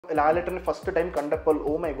Lalatin first time kandapol,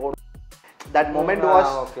 oh my god, that moment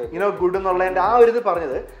was good and ആ ഒരു ഇത്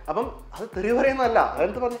പറഞ്ഞത്. അപ്പം അത് തെറി പറയുന്നതല്ല,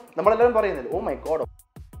 അതെന്ത് പറഞ്ഞു നമ്മളെല്ലാവരും പറയുന്നില്ല, oh my God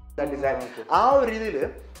that is that. ആ ഒരു രീതിയിൽ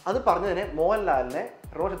അത് പറഞ്ഞതിനെ മോഹൻലാലിനെ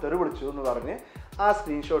റോഷ് തെറി വിളിച്ചു എന്ന് പറഞ്ഞ് ആ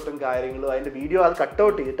സ്ക്രീൻഷോട്ടും കാര്യങ്ങളും അതിന്റെ വീഡിയോ അത്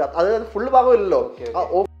കട്ടൗട്ട് ചെയ്തിട്ട് അത് ഫുൾ ഭാഗമില്ലല്ലോ,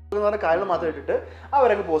 എന്ന് പറഞ്ഞ കാര്യങ്ങൾ മാത്രം ഇട്ടിട്ട്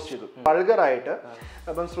അവരങ്ങ് പോസ്റ്റ് ചെയ്തു വൾഗറായിട്ട്.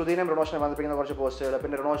 അപ്പം ശ്രുതിനെയും റിനോഷിനെ ബന്ധിപ്പിക്കുന്ന കുറച്ച് പോസ്റ്റുകൾ,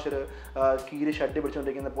 പിന്നെ റിനോഷ് കീരി ഷഡ്ഡി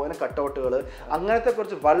പിടിച്ചുകൊണ്ടിരിക്കുന്ന പോലെ കട്ടൗട്ടുകൾ, അങ്ങനത്തെ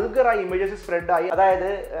കുറച്ച് വൾഗറായി ഇമേജസ് സ്പ്രെഡ് ആയി. അതായത്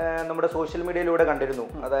നമ്മുടെ സോഷ്യൽ മീഡിയയിലൂടെ കണ്ടിരുന്നു,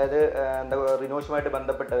 അതായത് എന്താ റിനോഷുമായിട്ട്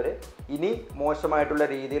ബന്ധപ്പെട്ടവർ ഇനി മോശമായിട്ടുള്ള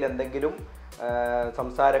രീതിയിൽ എന്തെങ്കിലും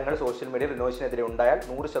സംസാരങ്ങൾ സോഷ്യൽ മീഡിയയിൽ റിനോഷിനെതിരെ ഉണ്ടായാൽ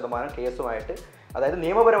 100% കേസുമായിട്ട്, അതായത്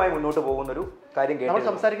നിയമപരമായി മുന്നോട്ട് പോകുന്നൊരു കാര്യം നമ്മൾ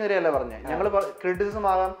സംസാരിക്കുന്നതിലല്ല പറഞ്ഞേ, ഞങ്ങൾ ക്രിറ്റിസിസം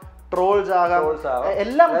ആകാം, ട്രോൾസ് ആകാം,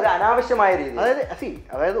 എല്ലാം അനാവശ്യമായ രീതി.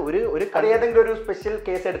 അതായത് ഒരു ഏതെങ്കിലും ഒരു സ്പെഷ്യൽ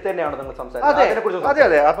കേസ് എടുത്ത് തന്നെയാണ് നിങ്ങൾ സംസാരിക്കുന്നത്. അതെ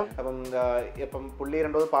അതെ. അപ്പം പുള്ളി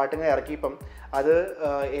 2 പാട്ടുകൾ ഇറക്കി. ഇപ്പം അത്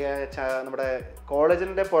നമ്മുടെ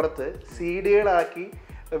കോളേജിന്റെ പുറത്ത് CD-കളാക്കി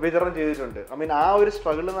വിതരണം ചെയ്തിട്ടുണ്ട്. ഐ മീൻ ആ ഒരു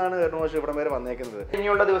സ്ട്രഗിളിൽ നിന്നാണ് റിനോഷ് ഇവിടം വരെ വന്നേക്കുന്നത്.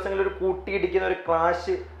 ഇനിയുള്ള ദിവസങ്ങളിൽ ഒരു കൂട്ടിയിടിക്കുന്ന ഒരു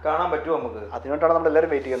ക്ലാഷ് കാണാൻ പറ്റുമോ നമുക്ക്? അതിനോട്ടാണ് നമ്മൾ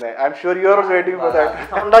എല്ലാവരും വെയിറ്റ് ചെയ്യുന്നത്. I am sure you are waiting for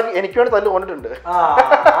that. എനിക്ക് വേണ്ടി തല്ല് കൊണ്ടിട്ടുണ്ട്.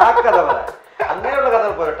 അങ്ങനെയുള്ള കഥ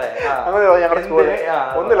പോരട്ടെ. ഞങ്ങളുടെ സ്കൂളിൽ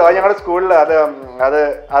ഒന്നുമില്ല, ഞങ്ങളുടെ സ്കൂളിൽ അത്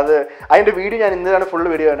അതിന്റെ വീഡിയോ ഞാൻ ഇന്നലാണ് ഫുള്ള്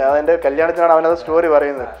വീഡിയോ ആണ്. അതെന്റെ കല്യാണത്തിനാണ് അവനത് സ്റ്റോറി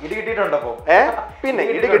പറയുന്നത്. ഇടി കിട്ടിയിട്ടുണ്ടോ? പിന്നെ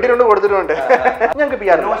ഇടി കിട്ടിയിട്ടുണ്ട്, കൊടുത്തിട്ടുണ്ട്. ഞങ്ങൾക്ക്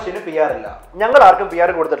PR ഇല്ല, ഞങ്ങൾ ആർക്കും PR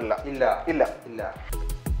കൊടുത്തിട്ടില്ല. ഇല്ല ഇല്ല ഇല്ല.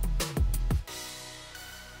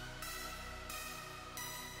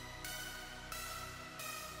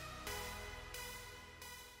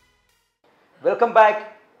 Welcome back.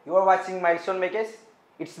 You are watching Milestone Makers.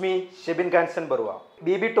 It's me, Shebin Khanson Brva.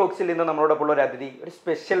 BB Talksil നിന്ന് നമ്മളോടൊപ്പം ഒരു അതിഥി, ഒരു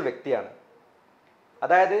സ്പെഷ്യൽ വ്യക്തിയാണ്.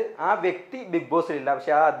 അതായത് ആ വ്യക്തി ബിഗ് ബോസിലില്ല,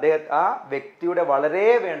 പക്ഷെ ആ വ്യക്തിയുടെ വളരെ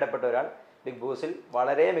വേണ്ടപ്പെട്ട ഒരാൾ ബിഗ് ബോസിൽ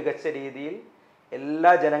വളരെ മികച്ച രീതിയിൽ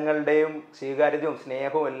എല്ലാ ജനങ്ങളുടെയും സ്വീകാര്യതയും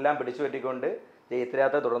സ്നേഹവും എല്ലാം പിടിച്ചു പറ്റിക്കൊണ്ട്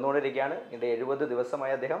ജയത്തിരാത്ത തുടർന്നുകൊണ്ടിരിക്കുകയാണ്. ഇതിൻ്റെ 70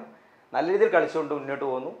 ദിവസമായി അദ്ദേഹം നല്ല രീതിയിൽ കളിച്ചുകൊണ്ട് മുന്നോട്ട്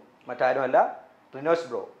പോകുന്നു. മറ്റാരുമല്ല, റിനോഷ്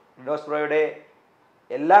ബ്രോയുടെ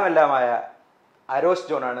എല്ലാമായ അരോഷ്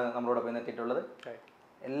ജോണാണ് നമ്മളോടൊപ്പം എത്തിയിട്ടുള്ളത്.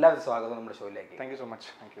 എല്ലാവരും സ്വാഗതം നമ്മുടെ ഷോയിലേക്ക്. Thank you so much.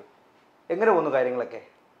 Thank you. എങ്ങനെ പോകുന്നു കാര്യങ്ങളൊക്കെ?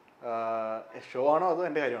 ഷോ ആണോ അതോ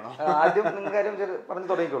എൻ്റെ കാര്യമാണോ? ആദ്യം നിങ്ങൾ കാര്യം പറഞ്ഞു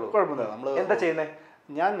തുടങ്ങിക്കോളൂ. കുഴപ്പമില്ല. നമ്മൾ എന്താ ചെയ്യുന്നത്?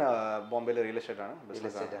 ഞാൻ ബോംബെയിൽ റിയൽ എസ്റ്റേറ്റ് ആണ്.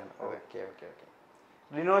 ഓക്കെ.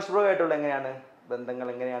 റിനോഷ് ബ്രോ ആയിട്ടുള്ള എങ്ങനെയാണ് ബന്ധങ്ങൾ?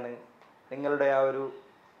 എങ്ങനെയാണ് നിങ്ങളുടെ ആ ഒരു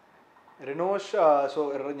റിനോഷ്?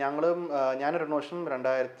 ഞാൻ റിനോഷും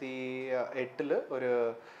 2008 ഒരു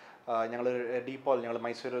ഞങ്ങൾ ഞങ്ങൾ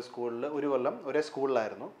മൈസൂർ സ്കൂളിൽ ഒരു കൊല്ലം ഒരേ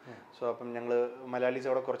സ്കൂളിലായിരുന്നു. സോ അപ്പം ഞങ്ങൾ മലയാളീസ്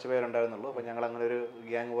അവിടെ കുറച്ച് പേരുണ്ടായിരുന്നുള്ളൂ. അപ്പം ഞങ്ങൾ അങ്ങനെ ഒരു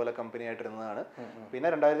ഗ്യാങ് പോലെ കമ്പനി ആയിട്ടിരുന്നതാണ്. പിന്നെ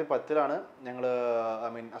 2010 ഞങ്ങൾ ഐ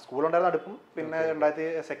മീൻ ആ സ്കൂളുണ്ടായിരുന്ന അടുപ്പും. പിന്നെ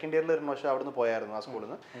 2nd ഇയറിൽ റിനോഷ് അവിടെ നിന്ന് പോയായിരുന്നു ആ സ്കൂളിൽ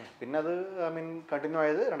നിന്ന്. പിന്നെ അത് ഐ മീൻ കണ്ടിന്യൂ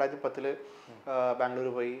ആയത് 2010 ബാംഗ്ലൂർ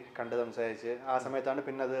പോയി കണ്ട് സംസാരിച്ച് ആ സമയത്താണ്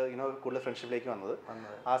പിന്നെ അത് കൂടുതൽ ഫ്രണ്ട്ഷിപ്പിലേക്ക് വന്നത്.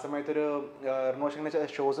 ആ സമയത്തൊരു റിനോഷ് ഇങ്ങനെ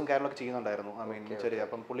ഷോസും കാര്യങ്ങളൊക്കെ ചെയ്യുന്നുണ്ടായിരുന്നു. ഐ മീൻ ശരി.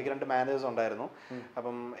 അപ്പം പുള്ളിക്ക് 2 മാനേജേഴ്സ് ഉണ്ടായിരുന്നു.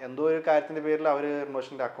 അപ്പം എന്തോ ഒരു കാര്യത്തിന്റെ പേരിൽ അവർ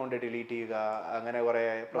റിനോഷിന്റെ അക്കൗണ്ട് ഡിലീറ്റ് ചെയ്യുക, അങ്ങനെ കുറെ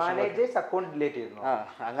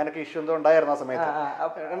അങ്ങനെയൊക്കെ ഇഷ്യൂ എന്തോ ഉണ്ടായിരുന്നു ആ സമയത്ത്.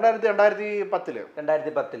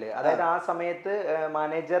 2010 അതായത് ആ സമയത്ത്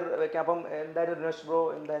മാനേജർ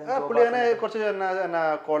പുള്ളി അങ്ങനെ കുറച്ച്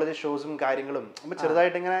കോളേജ് ഷോസും കാര്യങ്ങളും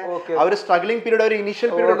ചെറുതായിട്ട് ഇങ്ങനെ ആ ഒരു സ്ട്രഗ്ലിംഗ് പീരീഡ്, ഒരു ഇനീഷ്യൽ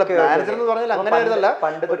പീരീഡ്. മാനേജർ എന്ന് പറഞ്ഞാൽ അങ്ങനെ ആയിരുന്നല്ല,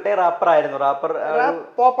 പണ്ട് തൊട്ടേ റാപ്പറായിരുന്നു.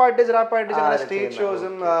 പോപ്പ് ആർട്ടിസ്റ്റ്, റാപ്പ് ആർട്ടിസ്റ്റ്, അങ്ങനെ സ്റ്റേജ്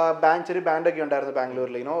ഷോസും ചെറിയ ബാൻഡൊക്കെ ഉണ്ടായിരുന്നു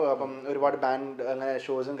ബാംഗ്ലൂരിൽ. അപ്പം ഒരുപാട് ബാൻഡ് അങ്ങനെ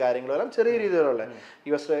ഷോസും കാര്യങ്ങളും എല്ലാം ചെറിയ രീതിയിലുള്ള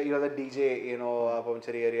DJ അപ്പം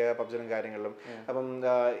ചെറിയ ചെറിയ പബ്സിലും കാര്യങ്ങളിലും.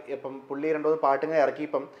 അപ്പം പുള്ളി 2 പാട്ടുകൾ ഇറക്കി.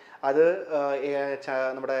 ഇപ്പം അത്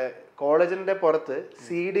നമ്മുടെ കോളേജിന്റെ പുറത്ത്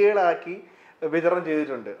CD-കളാക്കി വിതരണം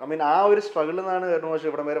ചെയ്തിട്ടുണ്ട്. ഐ മീൻ ആ ഒരു സ്ട്രഗിളിൽ നിന്നാണ് റിനോഷ്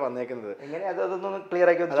ഇവിടം വരെ വന്നേക്കുന്നത്.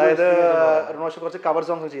 അതായത് റിനോഷ് കുറച്ച് കവർ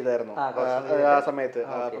സോങ്സ് ചെയ്തായിരുന്നു ആ സമയത്ത്.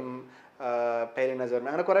 അപ്പം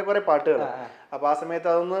അങ്ങനെ കുറെ പാട്ടുകൾ. അപ്പൊ ആ സമയത്ത്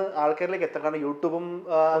അതൊന്ന് ആൾക്കാരിലേക്ക് എത്താൻ, കാരണം യൂട്യൂബും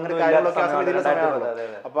അങ്ങനെ കാര്യങ്ങളൊക്കെ ആ സമയത്തുള്ള സമയമാണല്ലോ.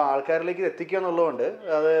 അപ്പൊ ആൾക്കാരിലേക്ക് എത്തിക്കുക എന്നുള്ളതുകൊണ്ട്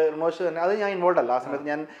അത് റിനോഷ് തന്നെ, അത് ഞാൻ ഇൻവോൾവ് അല്ല. ആ സമയത്ത്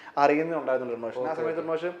ഞാൻ അറിയുന്നുണ്ടായിരുന്നു റിനോഷ്. ആ സമയത്ത്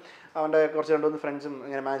റിനോഷ് അവന്റെ കുറച്ച് 2-3 ഫ്രണ്ട്സും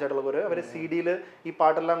ഇങ്ങനെ മാച്ച് ആയിട്ടുള്ളവർ അവര് CD-യിൽ ഈ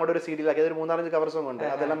പാട്ടെല്ലാം കൂടെ ഒരു CD-യിലാക്കി. അതൊരു 3-4 കവർ സോങ് ഉണ്ട്.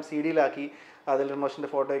 അതെല്ലാം CD-യിലാക്കി അതിൽ റിനോഷിന്റെ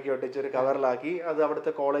ഫോട്ടോയൊക്കെ ഒട്ടിച്ച് ഒരു കവറിലാക്കി അത്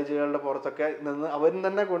അവിടുത്തെ കോളേജുകളുടെ പുറത്തൊക്കെ നിന്ന് അവരും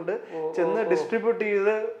തന്നെ കൊണ്ട് ചെന്ന് ഡിസ്ട്രിബ്യൂട്ട്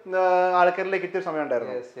ചെയ്ത് ആൾക്കാരിലേക്ക് എത്തിയ സമയം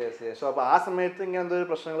ഉണ്ടായിരുന്നു. സോ അപ്പൊ ആ സമയത്ത് ഇങ്ങനെ എന്തോ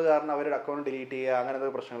പ്രശ്നങ്ങൾ കാരണം അവരുടെ അക്കൗണ്ട് ഡിലീറ്റ് ചെയ്യുക, അങ്ങനെ എന്തോ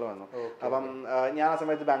പ്രശ്നങ്ങൾ വന്നു. അപ്പം ഞാൻ ആ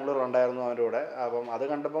സമയത്ത് ബാംഗ്ലൂർ ഉണ്ടായിരുന്നു അവരുടെ കൂടെ. അപ്പം അത്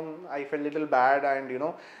കണ്ടപ്പം I fell little bad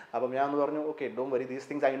and അപ്പം ഞാൻ ഒന്ന് പറഞ്ഞു, okay don't worry, these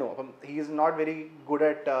things I know. അപ്പം he is not very good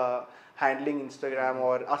at handling Instagram.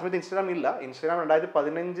 Or ആ സമയത്ത് ഇൻസ്റ്റാഗ്രാം ഇല്ല. ഇൻസ്റ്റാഗ്രാം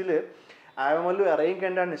 2015 ആമല്ലു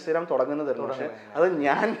ഇറങ്ങിക്കേണ്ടാണ് ഇൻസ്റ്റാഗ്രാം തുടങ്ങുന്നത്. പക്ഷെ അത്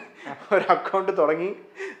ഞാൻ ഒരു അക്കൗണ്ട് തുടങ്ങി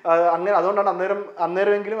അങ്ങനെ, അതുകൊണ്ടാണ്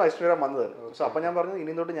അന്നേരമെങ്കിലും ഇൻസ്റ്റാഗ്രാം വന്നത്. സോ അപ്പം ഞാൻ പറഞ്ഞു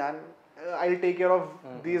ഇനി തൊട്ട് ഞാൻ I'll take care of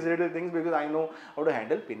these little things because I know how to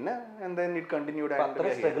handle. പിന്നെ and then it continued.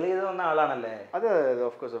 Struggle ചെയ്ത് വന്ന ആളാണല്ലേ? അത്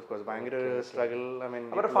of course ഭയങ്കര സ്ട്രഗിൾ. I mean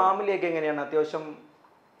അവരുടെ ഫാമിലി ഒക്കെ എങ്ങനെയാണ്? അത്യാവശ്യം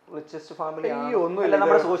റിച്ചസ്റ്റ് ഫാമിലി ഒന്നുമില്ല.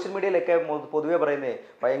 നമ്മുടെ സോഷ്യൽ മീഡിയയിലൊക്കെ പൊതുവെ പറയുന്നത്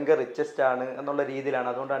ഭയങ്കര റിച്ചസ്റ്റ് ആണ് എന്നുള്ള രീതിയിലാണ്.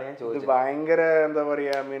 അതുകൊണ്ടാണ് ഞാൻ ചോദിച്ചത്. ഭയങ്കര എന്താ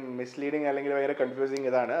പറയുക, ഐ മീൻ മിസ്ലീഡിങ് അല്ലെങ്കിൽ ഭയങ്കര കൺഫ്യൂസിങ്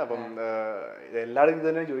ഇതാണ്. അപ്പം എല്ലാവരും ഇത്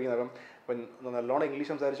തന്നെയാണ് ചോദിക്കുന്നത്. അപ്പം ഇപ്പം നല്ലോണം ഇംഗ്ലീഷ്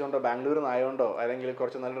സംസാരിച്ചുകൊണ്ടോ ബാംഗ്ലൂരിൽ നിന്നായോണ്ടോ അല്ലെങ്കിൽ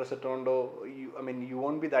കുറച്ച് നല്ല റിസൾട്ട് കൊണ്ടോ I mean you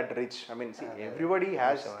won't be that rich. I mean everybody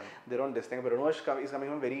has their own this thing. Rinosh is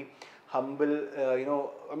coming from very humble you know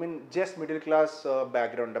I mean just middle class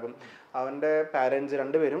background. അപ്പം അവൻ്റെ പാരൻസ്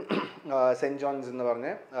രണ്ടുപേരും സെൻറ്റ് ജോൺസ് എന്ന്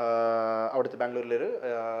പറഞ്ഞ് അവിടുത്തെ ബാംഗ്ലൂരിലൊരു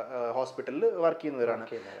ഹോസ്പിറ്റലിൽ work ചെയ്യുന്നവരാണ്.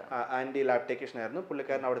 Anti lab technician ആയിരുന്നു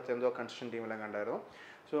പുള്ളിക്കാരൻ. അവിടുത്തെ എന്തോ കൺസ്ട്രക്ഷൻ ടീമിലും കണ്ടായിരുന്നു.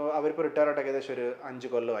 സോ അവരിപ്പോൾ റിട്ടയർ ആയിട്ട് ഏകദേശം ഒരു 5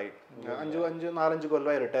 കൊല്ലമായി, 4-5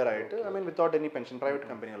 കൊല്ലമായി റിട്ടയർ ആയിട്ട്. I mean without any pension, private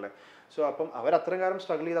കമ്പനികളിലെ. So അപ്പം അവർ അത്രയും കാലം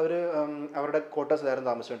സ്ട്രഗിൾ ചെയ്ത് അവർ അവരുടെ ക്വാർട്ടേഴ്സിലായിരുന്നു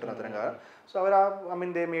താമസിച്ചിട്ടുണ്ട് അത്രയും കാലം. So our I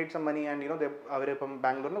mean they made some money and you know അവരിപ്പം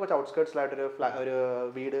ബാംഗ്ലൂരിന് കുറച്ച് ഔട്ട്സ്കേർട്സിലായിട്ടൊരു ഒരു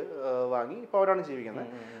വീട് വാങ്ങി ഇപ്പോൾ അവരാണ് ജീവിക്കുന്നത്.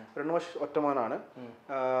 റിനോഷ് ഒറ്റമോനാണ്.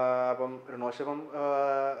 അപ്പം റിനോഷ് ഇപ്പം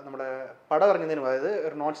നമ്മുടെ പടം ഇറങ്ങുന്നതിന്, അതായത്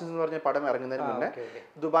റിനോഷൻസ് എന്ന് പറഞ്ഞ പടം ഇറങ്ങുന്നതിന് മുന്നേ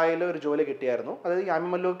ദുബായിൽ ഒരു ജോലി കിട്ടിയായിരുന്നു. അതായത്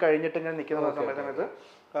യാമല്ലു കഴിഞ്ഞിട്ട് ഇങ്ങനെ നിൽക്കുന്ന സമയത്ത്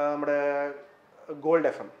നമ്മുടെ ഗോൾഡ്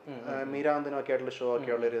FM മീരാന്തനും ഒക്കെ ആയിട്ടുള്ള ഷോ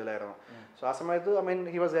ഒക്കെ ഉള്ള ഒരു ഇതിലായിരുന്നു. സോ ആ സമയത്ത് I mean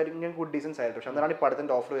he was getting good decent salary. പക്ഷെ അന്നേരമാണ് ഈ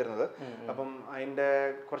പടത്തിൻ്റെ ഓഫർ വരുന്നത്. അപ്പം അതിൻ്റെ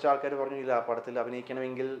കുറച്ച് ആൾക്കാർ പറഞ്ഞു ഇല്ല, ആ പടത്തിൽ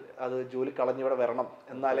അഭിനയിക്കണമെങ്കിൽ അത് ജോലി കളഞ്ഞിവിടെ വരണം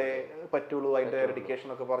എന്നാലേ പറ്റുള്ളൂ, അതിൻ്റെ ഡെഡിക്കേഷൻ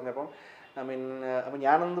ഒക്കെ പറഞ്ഞപ്പം ഐ മീൻ അപ്പം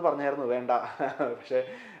ഞാനൊന്ന് പറഞ്ഞായിരുന്നു വേണ്ട, പക്ഷേ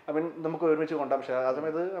ഐ മീൻ നമുക്ക് ഒരുമിച്ച് കൊണ്ടാം. പക്ഷേ ആ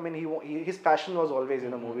സമയത്ത് I mean his passion was always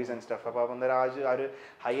in movies and stuff. അപ്പോൾ അന്നേരം ആ ഒരു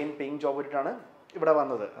ഹൈ ആൻഡ് പേയിങ് ജോബ് ഇട്ടിട്ടാണ് ഇവിടെ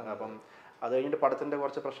വന്നത്. അപ്പം അത് കഴിഞ്ഞിട്ട് പടത്തിന്റെ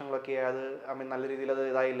കുറച്ച് പ്രശ്നങ്ങളൊക്കെ അത് ഐ മീൻ നല്ല രീതിയിൽ അത്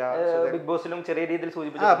ഇതായില്ല. ബിഗ് ബോസിലും ചെറിയ രീതിയിൽ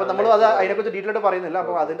സൂചിപ്പിച്ചു. അപ്പം നമ്മൾ അത് അതിനെക്കുറിച്ച് ഡീറ്റെയിൽ ആയിട്ട് പറയുന്നില്ല.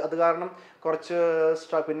 അപ്പോൾ അത് കാരണം കുറച്ച്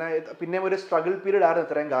പിന്നെ ഒരു സ്ട്രഗിൾ പീരീഡ് ആയിരുന്നു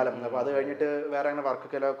ഇത്രയും കാലം. അപ്പോൾ അത് കഴിഞ്ഞിട്ട് വേറെ അങ്ങനെ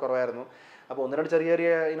വർക്കൊക്കെ കുറവായിരുന്നു. അപ്പോൾ 1-2 ചെറിയ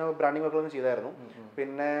ബ്രാൻഡിങ് വർക്കുകളൊന്നും ചെയ്തായിരുന്നു.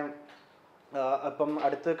 പിന്നെ അപ്പം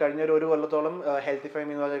അടുത്ത് കഴിഞ്ഞ ഒരു കൊല്ലത്തോളം ഹെൽത്തി ഫൈം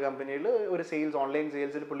എന്ന് പറഞ്ഞ കമ്പനിയിൽ ഒരു ഓൺലൈൻ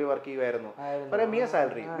സെയിൽസിൽ പുള്ളി വർക്ക് ചെയ്യുമായിരുന്നു. Miya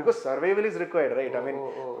salary because survival is required, right? I mean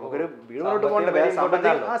നമുക്കൊരു വീട് മുന്നോട്ട് പോകേണ്ടത്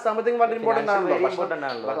സാമ്പത്തികം വളരെ ഇമ്പോർട്ടൻ്റ്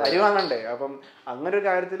ആണല്ലോ, അരി വാങ്ങണ്ടേ. അപ്പം അങ്ങനെ ഒരു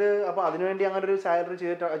കാര്യത്തിൽ അപ്പം അതിനുവേണ്ടി അങ്ങനെ ഒരു സാലറി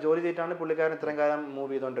ജോലി ചെയ്തിട്ടാണ് പുള്ളിക്കാരൻ ഇത്രയും കാലം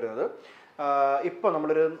മൂവ് ചെയ്തുകൊണ്ടിരുന്നത്. ഇപ്പോൾ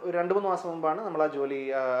നമ്മളൊരു 2-3 മാസം മുമ്പാണ് നമ്മൾ ആ ജോലി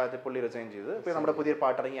പുള്ളി റിസൈൻ ചെയ്ത്. ഇപ്പോൾ നമ്മുടെ പുതിയൊരു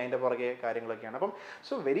പാട്ടിറങ്ങി അതിൻ്റെ പുറകെ കാര്യങ്ങളൊക്കെയാണ്. അപ്പം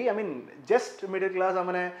so very I mean just middle class,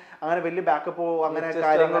 അങ്ങനെ വലിയ ബാക്കപ്പോ അങ്ങനെ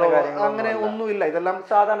കാര്യങ്ങളോ അങ്ങനെ ഒന്നുമില്ല. ഇതെല്ലാം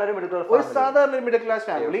സാധാരണ ഒരു middle class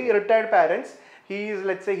family, retired parents. He is,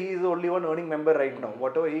 let's say, he is the only one earning member right now.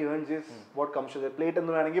 Whatever he earns is what comes to the plate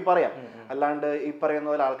എന്ന് വേണമെങ്കിൽ പറയാം. അല്ലാണ്ട് ഈ പറയുന്ന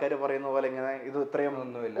പോലെ ആൾക്കാർ പറയുന്ന പോലെ ഇങ്ങനെ ഇത് ഇത്രയും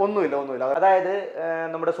ഒന്നുമില്ല. അതായത്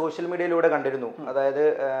നമ്മുടെ സോഷ്യൽ മീഡിയയിലൂടെ കണ്ടിരുന്നു, അതായത്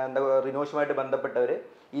എന്താ റിനോഷുമായിട്ട് ബന്ധപ്പെട്ടവർ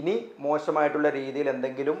ഇനി മോശമായിട്ടുള്ള രീതിയിൽ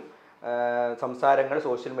എന്തെങ്കിലും സംസാരങ്ങൾ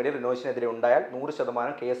സോഷ്യൽ മീഡിയയിൽ റിനോഷിനെതിരെ ഉണ്ടായാൽ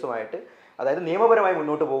 100% കേസുമായിട്ട്, അതായത് നിയമപരമായി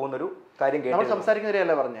മുന്നോട്ട് പോകുന്നൊരു കാര്യം കേട്ടു.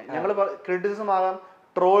 സംസാരിക്കുന്നവരെയല്ല പറഞ്ഞത്, ഞങ്ങൾ ക്രിറ്റിസിസം ആകാം,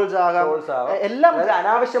 ട്രോൾസ് ആകാം, എല്ലാം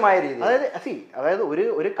അനാവശ്യമായ രീതി. അതായത്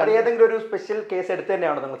ഏതെങ്കിലും ഒരു സ്പെഷ്യൽ കേസ് എടുത്ത്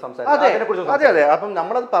തന്നെയാണ് നിങ്ങൾ സംസാരിക്കുന്നത്. അതെ. അപ്പം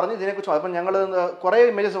നമ്മളത് പറഞ്ഞു ഇതിനെക്കുറിച്ച്. അപ്പം ഞങ്ങൾ കുറേ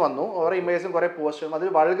ഇമേജസ് വന്നു, ഓരോ ഇമേജസും കുറേ പോസ്റ്റും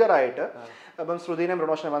അതിൽ വൾഗറായിട്ട്. അപ്പം ശ്രുതിനെയും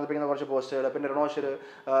റിനോഷിനെ ബന്ധിപ്പിക്കുന്ന കുറച്ച് പോസ്റ്റുകൾ, പിന്നെ റിനോഷ്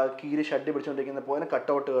കീരി ഷഡ്ഡി പിടിച്ചുകൊണ്ടിരിക്കുന്ന പോലെ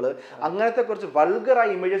കട്ടൗട്ടുകൾ, അങ്ങനത്തെ കുറച്ച്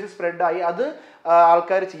വൾഗറായി ഇമേജസ് സ്പ്രെഡായി. അത്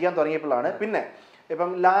ആൾക്കാർ ചെയ്യാൻ തുടങ്ങിയപ്പോഴാണ്. പിന്നെ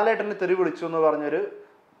ഇപ്പം ലാലേട്ടനെ തെറി വിളിച്ചു എന്ന് പറഞ്ഞൊരു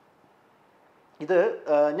ഇത്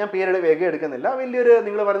ഞാൻ പേരുടെ വേഗം എടുക്കുന്നില്ല.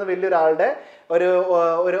 നിങ്ങൾ പറയുന്ന വലിയൊരാളുടെ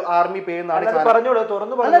ഒരു ആർമി പേന്നാണ്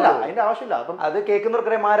അല്ല, അതിന്റെ ആവശ്യമില്ല. അപ്പം അത്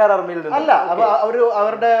കേൾക്കുന്നവർക്ക് മാരാർ ആർമിയിൽ അല്ല, അപ്പൊ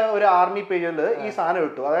അവരുടെ ഒരു ആർമി പേജിൽ ഈ സാധനം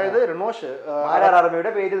ഇട്ടു. അതായത് റിനോഷ് മാരാർ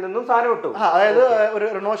ആർമിയുടെ പേജിൽ നിന്നും സാധനം ഇട്ടു. അതായത് ഒരു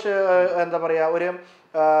റിനോഷ് എന്താ പറയാ, ഒരു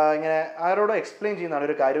ഇങ്ങനെ ആരോടോ എക്സ്പ്ലെയിൻ ചെയ്യുന്നതാണ്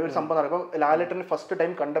ഒരു കാര്യം, ഒരു സംഭവം നടക്കും. ലാലേട്ടൻ ഫസ്റ്റ്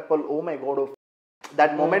ടൈം കണ്ടപ്പോൾ oh my God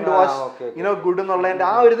that moment was good എന്നുള്ളതിന്റെ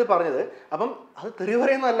ആ ഒരു ഇത് പറഞ്ഞത്. അപ്പം അത് തെറി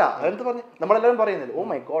പറയുന്നതല്ല, അതെന്ത് പറഞ്ഞു നമ്മളെല്ലാവരും പറയുന്നില്ല ഓ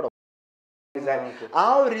മൈ ഗോഡ്. ആ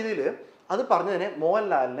ഒരു രീതിയിൽ അത് പറഞ്ഞതിനെ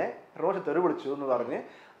മോഹൻലാലിനെ റിനോഷ് തെറി വിളിച്ചു എന്ന് പറഞ്ഞ്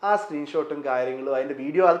ആ സ്ക്രീൻഷോട്ടും കാര്യങ്ങളും അതിന്റെ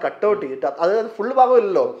വീഡിയോ അത് കട്ടൗട്ട് ചെയ്തിട്ട് അത് ഫുള്ള്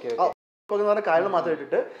ഭാഗമില്ലല്ലോ, കാര്യങ്ങൾ മാത്രം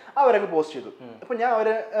ഇട്ടിട്ട് അവരങ്ങ് പോസ്റ്റ് ചെയ്തു. അപ്പൊ ഞാൻ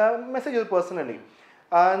അവര് മെസ്സേജ് ചെയ്തു പേഴ്സണലി.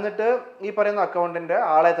 എന്നിട്ട് ഈ പറയുന്ന അക്കൗണ്ടിന്റെ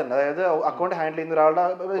ആളെ തന്നെ, അതായത് അക്കൗണ്ട് ഹാൻഡിൽ ചെയ്യുന്ന ഒരാളുടെ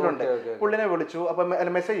ഇതിലുണ്ട്, പുള്ളിനെ വിളിച്ചു. അപ്പം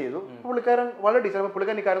മെസ്സേജ് ചെയ്തു. പുള്ളിക്കാരൻ വളരെ ഡീസൽ,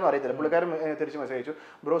 പുള്ളിക്കാരൻ ഇക്കാരൊന്നും അറിയത്തില്ല. പുള്ളിക്കാരൻ തിരിച്ച് മെസ്സേജ് അയച്ചു,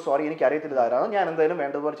 ബ്രോ സോറി എനിക്ക് അറിയത്തില്ല ഇതാരാണ്, ഞാൻ എന്തായാലും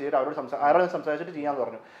വേണ്ടതുപോലെ ചെയ്തിട്ട് ആരോട് സംസാരിച്ചിട്ട് ചെയ്യാമെന്ന്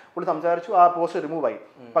പറഞ്ഞു. പുള്ളി സംസാരിച്ചു, ആ പോസ്റ്റ് റിമൂവ് ആയി.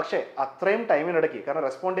 പക്ഷേ അത്രയും ടൈമിനിടയ്ക്ക്, കാരണം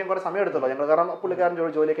റെസ്പോണ്ട് ചെയ്യാൻ കുറെ സമയം എടുത്തല്ലോ ഞങ്ങൾ, കാരണം പുള്ളിക്കാരൻ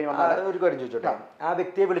ജോലിയൊക്കെ ഒരു കാര്യം ചോദിച്ചോട്ടെ, ആ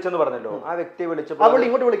വ്യക്തിയെ വിളിച്ചെന്ന് പറഞ്ഞല്ലോ, ആ വ്യക്തിയെ വിളിച്ചപ്പോൾ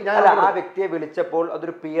ഇങ്ങോട്ട് വിളിക്കും, ആ വ്യക്തിയെ വിളിച്ചപ്പോൾ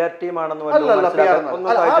അതൊരു PR ടീം ആണെന്ന്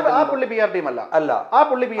ആ പുള്ളി PR ടീം അല്ല, ആ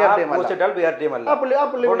പുള്ളി PR ടീം അല്ല,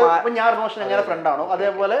 ഞാൻ റിനോഷൻ എങ്ങനെ ഫ്രണ്ടാണോ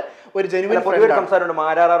അതേപോലെ ഒരു ജെനുവിൻ സംസാരമുണ്ട്,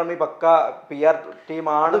 മാരാർ ആർമി പക്ക PR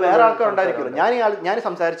ടീമാണ്, വേറെ ആൾക്കാർ ഉണ്ടായിരിക്കുമല്ലോ. ഞാൻ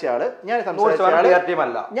സംസാരിച്ച ആള്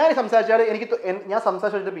എനിക്ക് ഞാൻ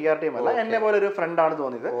സംസാരിച്ചിട്ട് PR ടീം അല്ല, എന്നെ പോലെ ഒരു ഫ്രണ്ടാണ്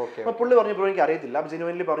തോന്നിയത്. അപ്പൊ പുള്ളി പറഞ്ഞപ്പോൾ എനിക്ക് അറിയത്തില്ല,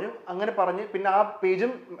 ജെനുവൻലി പറഞ്ഞു, അങ്ങനെ പറഞ്ഞ് പിന്നെ ആ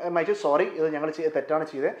പേജും മൈച്ചു സോറി ഇത് ഞങ്ങൾ തെറ്റാണ്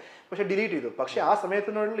ചെയ്തത്, പക്ഷെ ഡിലീറ്റ് ചെയ്തു. പക്ഷെ ആ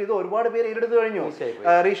സമയത്തിനുള്ളിൽ ഇത് ഒരുപാട് പേര് ഏറ്റെടുത്ത് കഴിഞ്ഞു,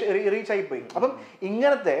 റീച്ച് ആയിപ്പോയി. അപ്പം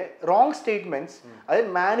ഇങ്ങനത്തെ റോങ് സ്റ്റേറ്റ്മെന്റ്സ്, അതായത്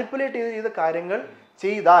മാനിപ്പുലേറ്റ് ചെയ്ത കാര്യങ്ങൾ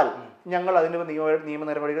ചെയ്താൽ ഞങ്ങൾ അതിന് നിയമ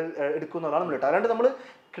നടപടികൾ എടുക്കുന്നതാണ് നമ്മൾ ഇട്ടത്. അല്ലാണ്ട് നമ്മൾ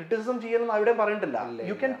ക്രിറ്റിസിസം ചെയ്യാനൊന്നും അവിടെ പറഞ്ഞിട്ടില്ല.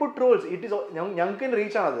 You can put rules, it is ഞങ്ങൾക്ക്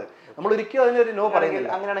റീച്ച് ആണത്, നമ്മൾ ഒരിക്കലും അതിനൊരു നോ പറയുന്നില്ല.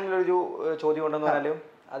 അങ്ങനെയാണെങ്കിൽ ഒരു ചോദ്യം ഉണ്ടെന്ന് പറഞ്ഞാലും,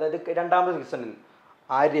 അതായത് രണ്ടാമത്തെ സീസണിൽ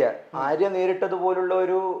ആര്യ നേരിട്ടതുപോലുള്ള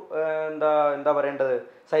ഒരു എന്താ പറയേണ്ടത്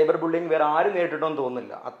സൈബർ ബുള്ളിങ് വേറെ ആരും നേരിട്ടിട്ടോന്ന്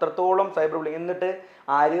തോന്നുന്നില്ല. അത്രത്തോളം സൈബർ ബുള്ളിങ്. എന്നിട്ട്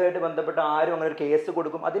ആര്യമായിട്ട് ബന്ധപ്പെട്ട് ആരും അങ്ങനെ ഒരു കേസ്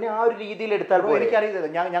കൊടുക്കും, അതിനെ ആ ഒരു രീതിയിൽ എടുത്താൽ എനിക്കറിയില്ല,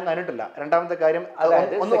 ഞാൻ കണ്ടിട്ടില്ല. രണ്ടാമത്തെ കാര്യം,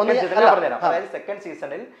 അതായത് സെക്കൻഡ്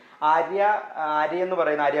സീസണിൽ ആര്യ എന്ന്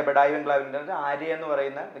പറയുന്ന ആര്യ എന്ന്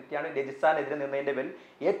പറയുന്ന വ്യക്തിയാണ് രജിസ്ഥാനെതിരെ നിന്നതിന്റെ പേരിൽ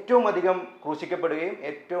ഏറ്റവും അധികം ക്രൂശിക്കപ്പെടുകയും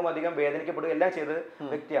ഏറ്റവും അധികം വേദനിക്കപ്പെടുകയും എല്ലാം ചെയ്ത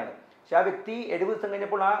വ്യക്തിയാണ്. പക്ഷെ ആ വ്യക്തി 70 ദിവസം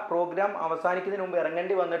കഴിഞ്ഞപ്പോൾ ആ പ്രോഗ്രാം അവസാനിക്കുന്നതിന് മുമ്പ്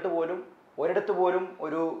ഇറങ്ങേണ്ടി വന്നിട്ട് പോലും ഒരിടത്ത് പോലും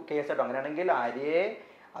ഒരു കേസായിട്ടോ. അങ്ങനെയാണെങ്കിൽ ആര്യയെ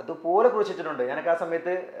അതുപോലെ ക്രൂശിച്ചിട്ടുണ്ട്. ഞാനൊക്കെ ആ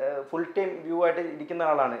സമയത്ത് ഫുൾ ടൈം വ്യൂ ആയിട്ട് ഇരിക്കുന്ന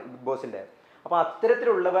ആളാണ് ബിഗ് ബോസിന്റെ. അപ്പോൾ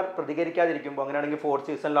അത്തരത്തിലുള്ളവർ പ്രതികരിക്കാതിരിക്കുമ്പോൾ, അങ്ങനെയാണെങ്കിൽ 4th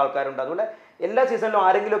സീസണിലെ ആൾക്കാരുണ്ട്, അതുപോലെ എല്ലാ സീസണിലും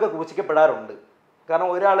ആരെങ്കിലുമൊക്കെ ക്രൂശിക്കപ്പെടാറുണ്ട്. കാരണം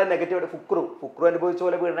ഒരാളെ നെഗറ്റീവ് ഫുക്രു അനുഭവിച്ച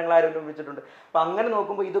പോലെ പീഡനങ്ങൾ ആരും അനുഭവിച്ചിട്ടുണ്ട്. അപ്പൊ അങ്ങനെ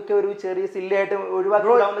നോക്കുമ്പോൾ ഇതൊക്കെ ഒരു ചെറിയ സില്ലായിട്ട്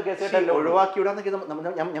ഒഴിവാക്കിവിടാവുന്ന കേസായിട്ടല്ലോ.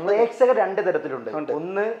 പ്രേക്ഷകർ 2 തരത്തിലുണ്ട്.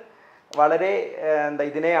 ഒന്ന് വളരെ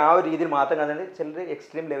ഇതിനെ ആ ഒരു രീതിയിൽ മാത്രം കാണുന്നത്, ചിലർ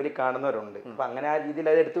എക്സ്ട്രീം ലെവലിൽ കാണുന്നവരുണ്ട്. അപ്പൊ അങ്ങനെ ആ രീതിയിൽ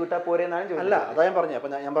അത് എടുത്തു വിട്ടാൽ പോരെ എന്നാണ് ചോദിച്ചത്. അല്ല, അതാ ഞാൻ പറഞ്ഞു. അപ്പൊ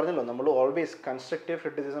ഞാൻ പറഞ്ഞല്ലോ, നമ്മൾ always constructive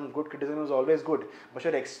criticism, good criticism is always good.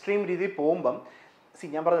 പക്ഷെ ഒരു എക്സ്ട്രീം രീതിയിൽ പോകുമ്പം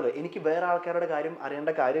ഞാൻ പറഞ്ഞല്ലോ, എനിക്ക് വേറെ ആൾക്കാരുടെ കാര്യം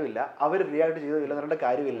അറിയേണ്ട കാര്യമില്ല, അവർ റിയാക്ട് ചെയ്തില്ല എന്നറിയേണ്ട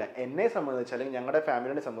കാര്യമില്ല. എന്നെ സംബന്ധിച്ച് അല്ലെങ്കിൽ ഞങ്ങളുടെ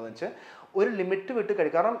ഫാമിലിനെ സംബന്ധിച്ച് ഒരു ലിമിറ്റ് വിട്ട്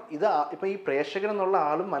കഴിയും. കാരണം ഇത് ഇപ്പം ഈ പ്രേക്ഷകൻ എന്നുള്ള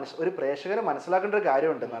ആളും ഒരു പ്രേക്ഷകരെ മനസ്സിലാക്കേണ്ട ഒരു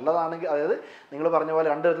കാര്യമുണ്ട്. നല്ലതാണെങ്കിൽ, അതായത് നിങ്ങൾ പറഞ്ഞ പോലെ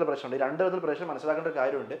 2 തരത്തിൽ പ്രശ്നമുണ്ട്. 2 തരത്തിൽ പ്രേക്ഷകർ മനസ്സിലാക്കേണ്ട ഒരു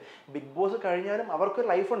കാര്യമുണ്ട്. ബിഗ് ബോസ് കഴിഞ്ഞാലും അവർക്കൊരു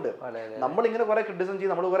ലൈഫുണ്ട്. നമ്മളിങ്ങനെ കുറെ ക്രിറ്റിസിസം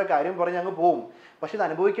ചെയ്ത് നമ്മൾ കുറെ കാര്യം പറഞ്ഞ് അങ്ങ് പോകും. പക്ഷെ ഇത്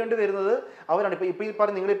അനുഭവിക്കേണ്ടി വരുന്നത് അവരാണ്.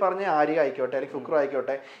 ഇപ്പം നിങ്ങൾ ഈ പറഞ്ഞ ആര്യ ആയിക്കോട്ടെ അല്ലെങ്കിൽ ഫുക്രു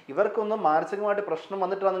ആയിക്കോട്ടെ, ഇവർക്കൊന്നും മാനസികമായിട്ട് പ്രശ്നം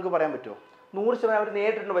വന്നിട്ടാണ് നിങ്ങൾക്ക് പറയാൻ പറ്റുമോ? 100% അവർ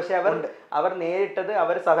നേരിട്ടുണ്ട്. പക്ഷെ അവർ നേരിട്ടത്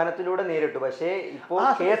അവർ സഹനത്തിലൂടെ നേരിട്ടു. പക്ഷേ ഇപ്പോൾ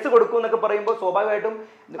കേസ് കൊടുക്കും എന്നൊക്കെ പറയുമ്പോൾ സ്വാഭാവികമായിട്ടും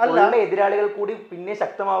എതിരാളികൾ കൂടി പിന്നെ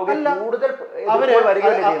ശക്തമാവുകയും കൂടുതൽ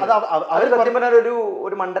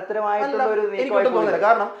ഒരു മണ്ടത്തരമായിട്ടുള്ള ഒരു തോന്നില്ല.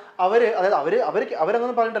 കാരണം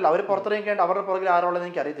അവരൊന്നും പറഞ്ഞിട്ടില്ല. അവർ പുറത്തിറങ്ങിക്കേണ്ട അവരുടെ പുറകിൽ ആരുള്ളതെന്ന്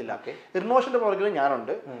എനിക്ക് അറിയത്തില്ല. റിനോഷിന്റെ പുറകിൽ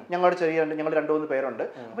ഞാനുണ്ട്, ഞങ്ങൾ 2-3 പേരുണ്ട്.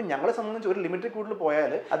 അപ്പൊ ഞങ്ങളെ സംബന്ധിച്ച് ഒരു ലിമിറ്റിൽ കൂടുതൽ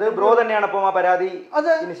പോയാൽ അത് ബ്രോ തന്നെയാണ്. അപ്പം ആ പരാതി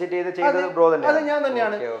ഇനിഷ്യേറ്റ് ചെയ്തത് ബ്രോ തന്നെയാണ്. അത് ഞാൻ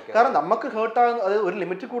തന്നെയാണ്. കാരണം നമുക്ക് ഹേർട്ടാകുന്ന, അതായത് ഒരു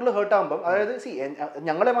ലിമിറ്റിൽ കൂടുതൽ ഹേർട്ടാകുമ്പോൾ, അതായത്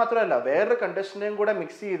ഞങ്ങളെ മാത്രമല്ല വേറൊരു കണ്ടസ്റ്റന്റേയും കൂടെ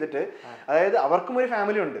മിക്സ് ചെയ്തിട്ട്, അതായത് അവർക്കും ഒരു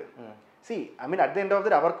ഫാമിലി ഉണ്ട്. At the end of the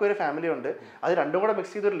അവർക്കും ഒരു ഫാമിലി ഉണ്ട്. അത് രണ്ടും കൂടെ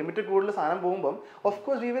മിക്സ് ചെയ്ത് ഒരു ലിമിറ്റ് കൂടുതൽ സാധനം പോകുമ്പോൾ of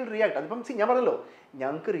course we will react. അതിപ്പം ഞാൻ പറഞ്ഞല്ലോ,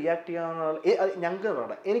 ഞങ്ങൾക്ക് റിയാക്ട്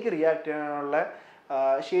ചെയ്യാനുള്ള എനിക്ക് റിയാക്ട് ചെയ്യാനുള്ള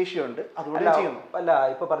ശേഷിയുണ്ട്, അതുകൊണ്ട് ചെയ്യുന്നു. അല്ല,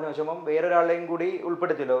 ഇപ്പൊ പറഞ്ഞു വെച്ചപ്പോൾ വേറൊരാളെയും കൂടി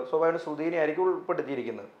ഉൾപ്പെടുത്തിയല്ലോ. സ്വാഭാവികമായിട്ടും ശ്രുതിനെ ആയിരിക്കും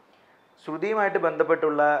ഉൾപ്പെടുത്തിയിരിക്കുന്നത്. ശ്രുതിയുമായിട്ട്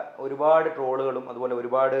ബന്ധപ്പെട്ടുള്ള ഒരുപാട് ട്രോളുകളും അതുപോലെ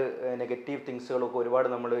ഒരുപാട് നെഗറ്റീവ് തിങ്സുകളും ഒക്കെ ഒരുപാട്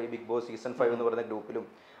നമ്മൾ ഈ ബിഗ് ബോസ് സീസൺ 5 എന്ന് പറയുന്ന ഗ്രൂപ്പിലും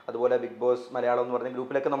അതുപോലെ ബിഗ് ബോസ് മലയാളം എന്ന് പറയുന്ന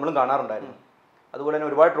ഗ്രൂപ്പിലൊക്കെ നമ്മളും കാണാറുണ്ടായിരുന്നു. അതുപോലെ തന്നെ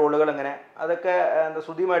ഒരുപാട് ട്രോളുകൾ അങ്ങനെ അതൊക്കെ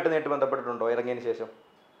ശ്രുതിയുമായിട്ട് നേരിട്ട് ബന്ധപ്പെട്ടിട്ടുണ്ടോ ഇറങ്ങിയതിന് ശേഷം?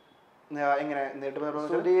 എങ്ങനെ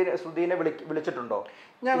ശ്രുതിനെ വിളിച്ചിട്ടുണ്ടോ?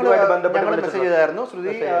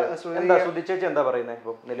 ശ്രുതി ചേച്ചി എന്താ പറയുന്നത്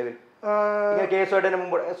ഇപ്പൊ നിലവിൽ കേസുമായിട്ട്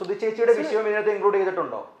മുമ്പ്? ശ്രുതി ചേച്ചിയുടെ വിഷയം ഇതിനകത്ത് ഇൻക്ലൂഡ്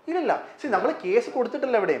ചെയ്തിട്ടുണ്ടോ? ഇല്ല, നമ്മൾ കേസ്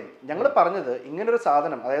കൊടുത്തിട്ടില്ല എവിടെയും. ഞങ്ങൾ പറഞ്ഞത് ഇങ്ങനൊരു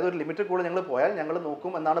സാധനം, അതായത് ഒരു ലിമിറ്റ് കൂടുതൽ ഞങ്ങൾ പോയാൽ ഞങ്ങൾ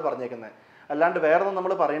നോക്കും എന്നാണ് പറഞ്ഞേക്കുന്നത്. അല്ലാണ്ട് വേറെ ഒന്നും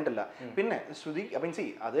നമ്മൾ പറയണ്ടില്ല. പിന്നെ ശ്രുതി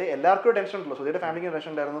അത് എല്ലാവർക്കും ടെൻഷൻ ഉണ്ടല്ലോ. ശ്രുതിയുടെ ഫാമിലിക്ക്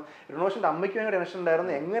ടെൻഷൻ ഉണ്ടായിരുന്നു, റിനോഷിന്റെ അമ്മയ്ക്ക് ഭയങ്കര ടെൻഷൻ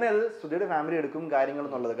ഉണ്ടായിരുന്നു, എങ്ങനെ അത് ശ്രുതിയുടെ ഫാമിലി എടുക്കും കാര്യങ്ങൾ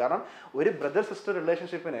എന്നുള്ളത്. കാരണം ഒരു ബ്രദർ സിസ്റ്റർ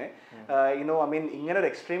റിലേഷൻഷിപ്പിനെ ഇങ്ങനെ ഒരു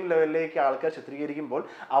എക്സ്ട്രീം ലെവലിലേക്ക് ആൾക്കാർ ചിത്രീകരിക്കുമ്പോൾ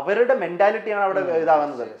അവരുടെ മെന്റാലിറ്റിയാണ് അവിടെ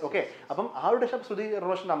ഇതാവുന്നത്. ഓക്കെ, അപ്പം ആ ഒരു ടെൻഷൻ ശ്രുതി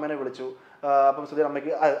റിനോഷിന്റെ അമ്മേനെ വിളിച്ചു. അപ്പം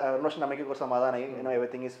റിനോഷിന്റെ അമ്മയ്ക്ക് കുറച്ച് സമാധാനമായി,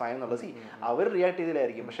 എവറിത്തിങ് ഈസ് ഫൈൻ എന്നുള്ളത്. അവർ റിയാക്ട്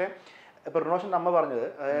ചെയ്തില്ലായിരിക്കും. പക്ഷേ ഇപ്പൊ റിനോഷിന്റെ അമ്മ പറഞ്ഞത്,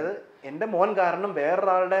 അതായത് എന്റെ മോൻ കാരണം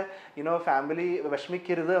വേറൊരാളുടെ ഫാമിലി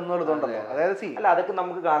വിഷമിക്കരുത് എന്നുള്ളതുണ്ടല്ലോ. അതായത് അല്ല, അതൊക്കെ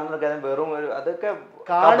നമുക്ക് കാണുന്ന വെറും അതൊക്കെ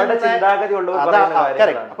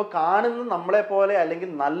അപ്പൊ കാണുന്ന നമ്മളെ പോലെ അല്ലെങ്കിൽ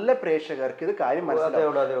നല്ല പ്രേക്ഷകർക്ക് ഇത് കാര്യം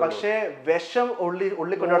മനസ്സിലാവും. പക്ഷേ വിഷം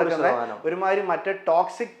ഉള്ളിക്കൊണ്ട് നടക്കുന്ന ഒരുമാതിരി മറ്റേ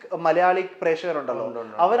ടോക്സിക് മലയാളി പ്രേക്ഷകരുണ്ടല്ലോ,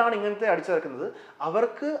 അവരാണ് ഇങ്ങനത്തെ അടിച്ചിറക്കുന്നത്.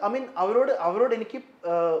 അവർക്ക് അവരോട് എനിക്ക്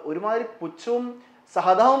ഒരുമാതിരി പുച്ഛവും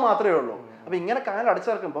സഹതാവും മാത്രമേ ഉള്ളൂ. അപ്പൊ ഇങ്ങനെ കാര്യം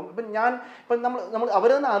അടിച്ചിറക്കുമ്പോൾ നമ്മൾ അവർ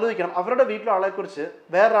തന്നെ ആലോചിക്കണം, അവരുടെ വീട്ടിലെ ആളെ കുറിച്ച്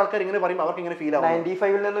വേറെ ആൾക്കാർ ഇങ്ങനെ പറയുമ്പോൾ അവർക്ക് ഇങ്ങനെ ഫീൽ ആവും.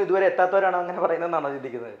 95-ൽ നിന്നും ഇതുവരെ എത്താത്തവരാണ് അങ്ങനെ പറയുന്നതെന്നാണ്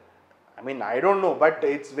ചിന്തിക്കുന്നത്. I don't know, but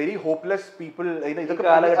it's very hopeless people.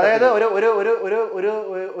 അതായത്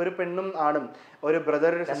ഒരു പെണ്ണും ആണും ഒരു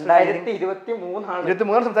ബ്രദർ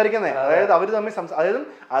 2023 സംസാരിക്കുന്നത്. അതായത് അവർ തമ്മിൽ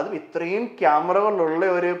അതും ഇത്രയും ക്യാമറകളുള്ള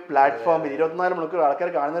ഒരു പ്ലാറ്റ്ഫോമിൽ 24 മണിക്കൂർ ആൾക്കാർ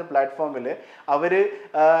കാണുന്ന ഒരു പ്ലാറ്റ്ഫോമിൽ അവര്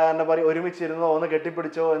എന്താ പറയുക ഒരുമിച്ചിരുന്നോ ഒന്ന്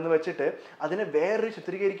കെട്ടിപ്പിടിച്ചോ എന്ന് വെച്ചിട്ട് അതിനെ വേറൊരു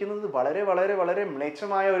ചിത്രീകരിക്കുന്നത് വളരെ വളരെ വളരെ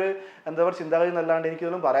മ്ലേച്ഛമായ ഒരു എന്താ പറയുക ചിന്താഗതി എന്നല്ലാണ്ട്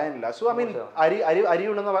എനിക്കൊന്നും പറയാനില്ല. സോ അരി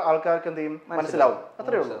ഉണ്ടെന്ന ആൾക്കാർക്ക് എന്ത് ചെയ്യും മനസ്സിലാവും,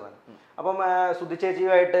 അത്രേ ഉള്ളൂ. അപ്പം സുധി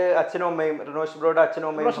ചേച്ചിയുമായിട്ട് അച്ഛനും അമ്മയും റിനോഷ് ബ്രോയുടെ അച്ഛനും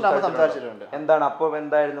അമ്മയും സംസാരിച്ചിട്ടുണ്ട്. എന്താണ് അപ്പൊ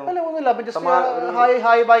എന്തായിരുന്നു?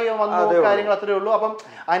 കാര്യങ്ങൾ അത്രേ ഉള്ളൂ. അപ്പം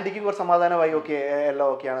ആന്റിക്കും കുറച്ച് സമാധാനമായി, ഓക്കെ എല്ലാം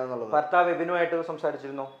ഓക്കെ ആണെന്നുള്ളത്. ഭർത്താവ് എബിനുമായിട്ട്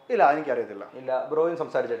സംസാരിച്ചിരുന്നോ? ഇല്ല, എനിക്കറിയത്തില്ല. ഇല്ല, ബ്രോയും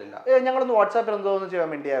സംസാരിച്ചിട്ടില്ല. ഞങ്ങളൊന്ന് വാട്സാപ്പിൽ എന്തോ ഒന്ന്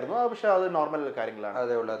ചെയ്യാൻ വേണ്ടിയായിരുന്നു, പക്ഷെ അത് നോർമൽ കാര്യങ്ങളാണ്.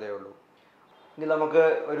 അതേ ഉള്ളൂ. ഇനി നമുക്ക്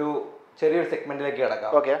ഒരു ചെറിയൊരു സെഗ്മെന്റിലേക്ക്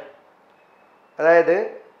കിടക്കാം. ഓക്കെ. അതായത്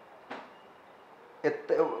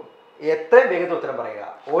എത്രയും വേഗത്തിൽ ഉത്തരം പറയുക.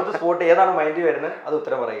 ഓൺ ദ സ്പോട്ട് ഏതാണ് മൈൻഡിൽ വരുന്നത് അത്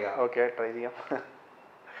ഉത്തരം പറയുക. ഓക്കെ, ട്രൈ ചെയ്യാം.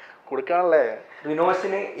 കൊടുക്കാണല്ലേ.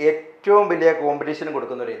 റിനോഷിന് ഏറ്റവും വലിയ കോമ്പറ്റീഷൻ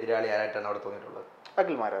കൊടുക്കുന്ന ഒരു എതിരാളി ആരായിട്ടാണ് അവിടെ തോന്നിയിട്ടുള്ളത്?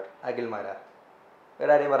 അഖിൽ മാരാർ.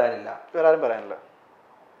 വേറെ ആരെയും പറയാനില്ല.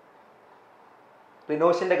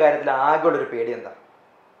 റിനോഷിന്റെ കാര്യത്തിൽ ആകെയുള്ളൊരു പേടി എന്താ?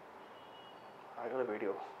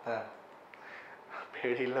 പേടിയോ?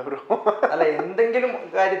 പേടിയില്ല ബ്രോ. അല്ല, എന്തെങ്കിലും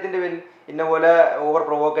കാര്യത്തിന്റെ പേരിൽ ഇന്ന പോലെ ഓവർ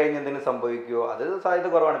പ്രൊവോക്ക് കഴിഞ്ഞ് എന്തെങ്കിലും സംഭവിക്കുമോ? അത് സാധ്യത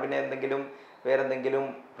കുറവാണ്. പിന്നെ എന്തെങ്കിലും വേറെന്തെങ്കിലും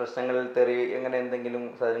പ്രശ്നങ്ങളിൽ തെറി, അങ്ങനെ എന്തെങ്കിലും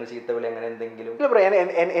സാധനങ്ങൾ ചീത്തവിളി, അങ്ങനെ എന്തെങ്കിലും?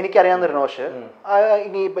 എനിക്കറിയാവുന്ന റിനോഷ്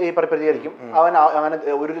ഈ പ്രതികരിക്കും. അവൻ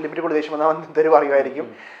ഒരു ലിമിറ്റ് കൂടി ദേഷ്യം വന്നാൽ അവൻ തെറി പറയുമായിരിക്കും.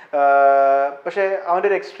 പക്ഷെ അവൻ്റെ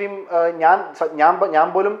ഒരു എക്സ്ട്രീം ഞാൻ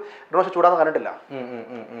പോലും റിനോഷ് ചൂടാന്ന് കണ്ടിട്ടില്ല.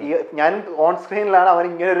 ഞാൻ ഓൺ സ്ക്രീനിലാണ് അവൻ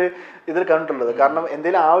ഇങ്ങനെ ഒരു ഇതിൽ കണ്ടിട്ടുള്ളത്. കാരണം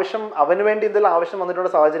എന്തെങ്കിലും അവന് വേണ്ടി എന്തെങ്കിലും ആവശ്യം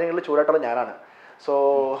വന്നിട്ടുള്ള സാഹചര്യങ്ങളിൽ ചൂടായിട്ടുള്ള ഞാനാണ്. സോ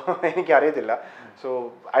എനിക്കറിയത്തില്ല. സോ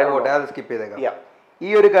സ്കിപ്പ് ചെയ്തേക്കാം. ഈ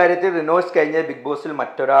ഒരു കാര്യത്തിൽ റിനോഷ് കഴിഞ്ഞ ബിഗ് ബോസിൽ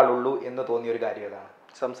മറ്റൊരാളുള്ളൂ എന്ന് തോന്നിയ ഒരു കാര്യം ഏതാണ്?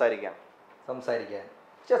 സംസാരിക്കാൻ.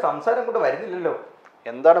 പക്ഷെ സംസാരം കൊണ്ട് വരുന്നില്ലല്ലോ.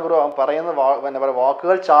 എന്താണ് ബ്രോ പറയുന്ന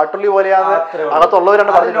വാക്കുകൾ ചാട്ടുള്ളി പോലെയാണ്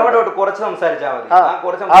അകത്തുള്ളവരാണ്. കുറച്ച് സംസാരിച്ചാൽ മതി.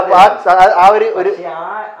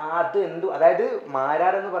 അത് എന്തു, അതായത്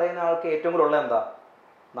മാരാർ എന്ന് പറയുന്ന ആൾക്ക് ഏറ്റവും കൂടുതൽ ഉള്ള എന്താ?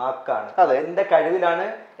 നാക്കാണ്. അതിന്റെ കഴിവിലാണ്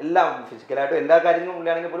എല്ലാം, ഫിസിക്കലായിട്ടും എല്ലാ കാര്യങ്ങളും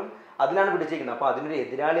ഉള്ളതാണെങ്കിൽ പോലും അതിലാണ് പിടിച്ചിരിക്കുന്നത്. അപ്പൊ അതിനൊരു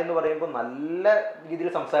എതിരാളി എന്ന് പറയുമ്പോൾ നല്ല രീതിയിൽ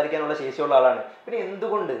സംസാരിക്കാനുള്ള ശേഷിയുള്ള ആളാണ്. പിന്നെ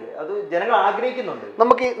എന്തുകൊണ്ട് അത് ജനങ്ങൾ ആഗ്രഹിക്കുന്നുണ്ട്.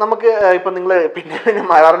 നമുക്ക് ഇപ്പൊ നിങ്ങൾ പിന്നെ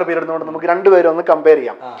മാരാറിന്റെ പേരെടുത്തുകൊണ്ട് നമുക്ക് രണ്ടുപേരും ഒന്ന് കമ്പയർ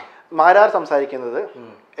ചെയ്യാം. മാരാർ സംസാരിക്കുന്നത്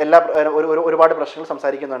ഒരുപാട് പ്രശ്നങ്ങൾ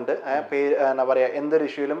സംസാരിക്കുന്നുണ്ട്. എന്താ പറയുക, എന്തൊരു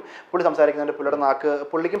ഇഷ്യൂലും പുള്ളി സംസാരിക്കുന്നുണ്ട്. പുള്ളിയുടെ നാക്ക്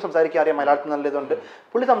പുള്ളിക്കും സംസാരിക്കാൻ അറിയാം, മലയാളത്തിൽ നല്ല ഇതുണ്ട്.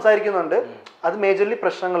 പുള്ളി സംസാരിക്കുന്നുണ്ട്, അത് മേജർലി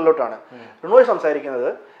പ്രശ്നങ്ങളിലോട്ടാണ്. റിനോഷ്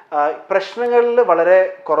സംസാരിക്കുന്നത് പ്രശ്നങ്ങളിൽ വളരെ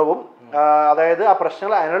കുറവും, അതായത് ആ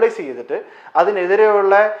പ്രശ്നങ്ങൾ അനലൈസ് ചെയ്തിട്ട്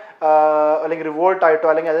അതിനെതിരെയുള്ള അല്ലെങ്കിൽ റിവോൾട്ട് ആയിട്ടോ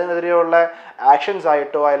അല്ലെങ്കിൽ അതിനെതിരെയുള്ള ആക്ഷൻസ്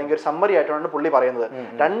ആയിട്ടോ അല്ലെങ്കിൽ ഒരു സമ്മറി ആയിട്ടോ ആണ് പുള്ളി പറയുന്നത്.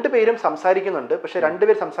 രണ്ടുപേരും സംസാരിക്കുന്നുണ്ട്, പക്ഷെ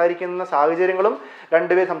രണ്ടുപേർ സംസാരിക്കുന്ന സാഹചര്യങ്ങളും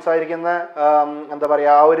രണ്ടുപേർ സംസാരിക്കുന്ന എന്താ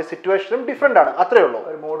പറയാ ആ ഒരു സിറ്റുവേഷനും ഡിഫറെന്റ് ആണ്. അത്രേ ഉള്ളൂ.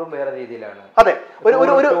 മോഡും വേറെ രീതിയിലാണ്. അതെ,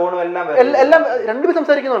 എല്ലാം രണ്ടുപേർ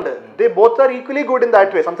സംസാരിക്കുന്നുണ്ട്. ദേ both are equally good in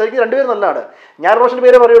that way. സംസാരിക്കുന്ന രണ്ടുപേരും നല്ലതാണ്. ഞാൻ റോഷന്റെ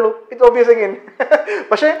പേരെ പറയുള്ളൂ, ഇറ്റ്സ് ഓബ്വിയസ് അഗൈൻ.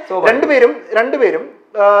 പക്ഷെ രണ്ടുപേരും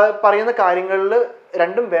പറയുന്ന കാര്യങ്ങളിൽ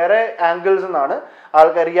രണ്ടും വേറെ ആംഗിൾസ് എന്നാണ്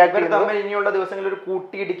ആൾക്കാർ റിയാക്ട് ചെയ്യുന്നത്. ഇനിയുള്ള ദിവസങ്ങളിൽ ഒരു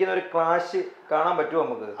കൂട്ടിയിടിക്കുന്ന ഒരു ക്ലാഷ് കാണാൻ പറ്റുമോ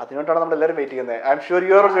നമുക്ക്? അതിനോട്ടാണ് നമ്മൾ എല്ലാവരും വെയിറ്റ് ചെയ്യുന്നത്. I am sure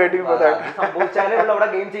you are waiting for that.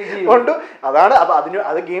 അതാണ്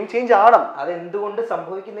അത് ഗെയിം ചേഞ്ച് ആണ്. അതെന്തുകൊണ്ട്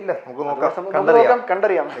സംഭവിക്കുന്നില്ല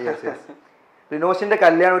കണ്ടറിയാം. റിനോഷിന്റെ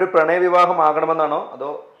കല്യാണം ഒരു പ്രണയ വിവാഹം ആകണമെന്നാണോ അതോ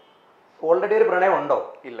ഓൾറെഡി ഒരു പ്രണയം ഉണ്ടോ?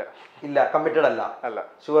 ഇല്ല, കമ്മിറ്റഡ് അല്ല.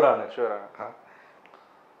 ഷുവറാണ്.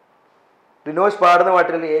 റിനോഷ് പാടുന്ന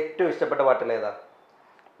പാട്ടുകളിൽ ഏറ്റവും ഇഷ്ടപ്പെട്ട പാട്ടുകൾ ഏതാ?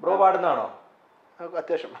 ബ്രോ പാടുന്നതാണോ?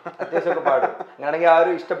 അത്യാവശ്യമൊക്കെ പാടും. അങ്ങനെയാണെങ്കിൽ ആ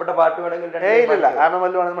ഒരു ഇഷ്ടപ്പെട്ട പാട്ട് വേണമെങ്കിൽ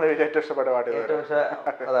ഏറ്റവും ഇഷ്ടപ്പെട്ട പാട്ട്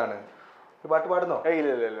അതാണ്. ഒരു പാട്ട് പാടുന്നോ?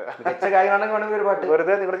 മികച്ച കാര്യമാണെങ്കിൽ വേണമെങ്കിൽ ഒരു പാട്ട്.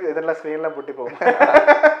 വെറുതെ നിങ്ങൾ ഇതെല്ലാം സ്ക്രീനിലെല്ലാം പൊട്ടിപ്പോകും.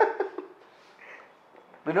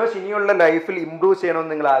 റിനോഷ് ഇനിയുള്ള ലൈഫിൽ ഇംപ്രൂവ്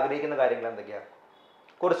ചെയ്യണമെന്ന് നിങ്ങൾ ആഗ്രഹിക്കുന്ന കാര്യങ്ങൾ എന്തൊക്കെയാ?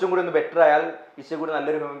 കുറച്ചും കൂടി ഒന്ന് ബെറ്റർ ആയാൽ ഇച്ചിരി കൂടി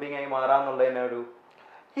നല്ലൊരു ഹ്യൂമൻ ബീങ് ആയി മാറാന്നുള്ളതിനെ ഒരു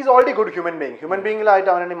ഹീസ് ഓൾറെഡി ഗുഡ് ഹ്യൂമൻ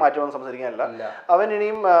ബീങ്ങിലായിട്ട് അവൻ ഇനി മാറ്റമൊന്നും സംസാരിക്കാനല്ല. അവൻ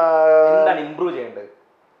ഇനിയും ഇംപ്രൂവ് ചെയ്യേണ്ടത്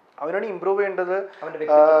അവനോട് ഇമ്പ്രൂവ് ചെയ്യേണ്ടത്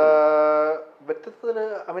വ്യക്തിത്വത്തിൽ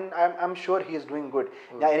I am sure he is doing good.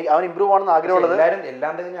 അവൻ ഇമ്പ്രൂവ് ആണെന്ന് ആഗ്രഹമുള്ളത്.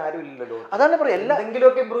 അതാണ് പറയാം,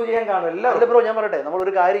 എല്ലാവരും ബ്രോ. ഞാൻ പറയട്ടെ, നമ്മൾ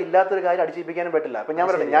ഒരു കാര്യം ഇല്ലാത്തൊരു കാര്യം അടിച്ചിപ്പിക്കാനും പറ്റില്ല. അപ്പൊ ഞാൻ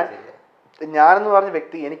പറയട്ടെ, ഞാനെന്ന് പറഞ്ഞ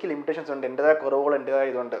വ്യക്തി, എനിക്ക് ലിമിറ്റേഷൻസ് ഉണ്ട്, എന്റേതായ കുറവുകൾ എന്റേതായ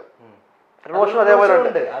ഇതുണ്ട്. റിനോഷനും അതേപോലെ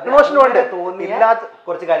ഉണ്ട്. റിനോഷനും ഉണ്ട്. ഇല്ലാത്ത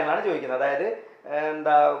കുറച്ച് കാര്യങ്ങളാണ് ചോദിക്കുന്നത്. അതായത്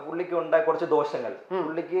എന്താ, പുള്ളിക്ക് ഉണ്ടായ കുറച്ച് ദോഷങ്ങൾ,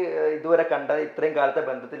 പുള്ളിക്ക് ഇതുവരെ കണ്ട ഇത്രയും കാലത്തെ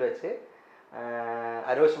ബന്ധത്തിൽ വെച്ച്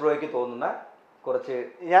അരോഷ് ബ്രോയ്ക്ക് തോന്നുന്ന കുറച്ച്.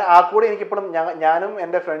 ഞാൻ ആ കൂടെ എനിക്കിപ്പോഴും ഞാനും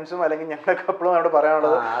എന്റെ ഫ്രണ്ട്സും അല്ലെങ്കിൽ ഞങ്ങൾക്ക് എപ്പോഴും അവിടെ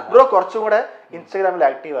പറയാനുള്ളത്, ബ്രോ കുറച്ചും കൂടെ ഇൻസ്റ്റാഗ്രാമിൽ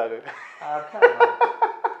ആക്റ്റീവ് ആകുക.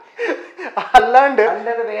 അല്ലാണ്ട്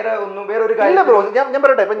വേറെ ഒന്നും, വേറെ ഒരു കാര്യം ബ്രോ. ഞാൻ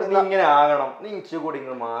പറയട്ടെ, ഇപ്പൊ ഇങ്ങനെ ആകണം, നീ ഇച്ചുകൂടി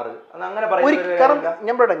ഇങ്ങനെ മാറ്, അങ്ങനെ കാരണം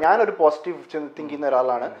ഞാൻ പറയട്ടെ, ഞാനൊരു പോസിറ്റീവ് തിങ്ക് ചെയ്യുന്ന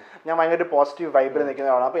ഒരാളാണ്. ഞാൻ ഭയങ്കര പോസിറ്റീവ് വൈബിൽ നിൽക്കുന്ന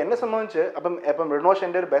ആളാണ്. അപ്പം എന്നെ സംബന്ധിച്ച് അപ്പം റിനോഷ്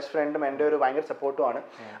എൻ്റെ ഒരു ബെസ്റ്റ് ഫ്രണ്ടും എൻ്റെ ഒരു ഭയങ്കര സപ്പോർട്ടും ആണ്.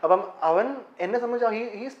 അപ്പം അവൻ എന്നെ സംബന്ധിച്ച്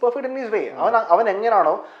ഹീസ് പെർഫെക്റ്റ് ഇൻ ഹിസ് വേ. അവൻ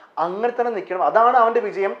എങ്ങനെയാണോ അങ്ങനെ തന്നെ നിൽക്കണം. അതാണ് അവൻ്റെ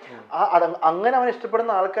വിജയം. അങ്ങനെ അവൻ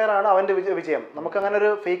ഇഷ്ടപ്പെടുന്ന ആൾക്കാരാണ് അവൻ്റെ വിജയം. നമുക്ക് അങ്ങനെ ഒരു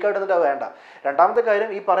ഫേക്ക് ആയിട്ട് എന്നിട്ട് അത് വേണ്ട. രണ്ടാമത്തെ കാര്യം,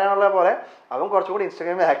 ഈ പറയാനുള്ള പോലെ അവൻ കുറച്ചുകൂടി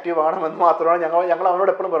ഇൻസ്റ്റാഗ്രാമിൽ ആക്റ്റീവ് ആകണമെന്ന് മാത്രമാണ് ഞങ്ങൾ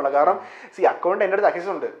അവനോട് എപ്പോഴും പറയുന്നത്. കാരണം അക്കൗണ്ട് എൻ്റെ അടുത്ത്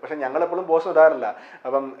ആക്സസ് ഉണ്ട്, പക്ഷെ ഞങ്ങൾ എപ്പോഴും പോസ്റ്റ് ഇടാറില്ല.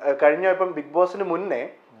 അപ്പം ഇപ്പം ബിഗ് ബോസിന് മുന്നേ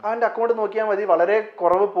അവൻ്റെ അക്കൗണ്ട് നോക്കിയാൽ മതി, വളരെ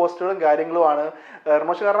കുറവ് പോസ്റ്റുകളും കാര്യങ്ങളുമാണ്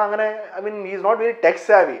റിനോഷ്. കാരണം അങ്ങനെ is not very tech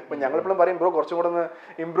Xavi. ഇപ്പം ഞങ്ങളെപ്പോഴും പറയും, ബ്രോ കുറച്ചും കൂടെ ഒന്ന്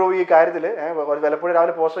ഇമ്പ്രൂവ് ഈ കാര്യത്തിൽ, പലപ്പോഴും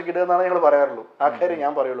രാവിലെ പോസ്റ്റൊക്കെ ഇടുക എന്നാണ് ഞങ്ങൾ പറയാറുള്ളൂ. ആ കാര്യം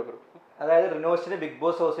ഞാൻ പറയുള്ളൂ ബ്രോ. അതായത് റിനോഷിന് ബിഗ്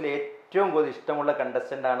ബോസ് ഹൗസിൽ ഏറ്റവും കൂടുതൽ ഇഷ്ടമുള്ള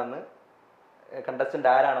കണ്ടസ്റ്റന്റ്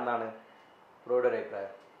ആരാണെന്നാണ് ബ്രോയുടെ ഒരു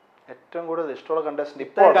അഭിപ്രായം? ഏറ്റവും കൂടുതൽ ഇഷ്ടമുള്ള കണ്ടസ്റ്റന്റ്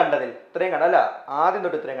ഇത്രയും കണ്ടല്ല, ആദ്യം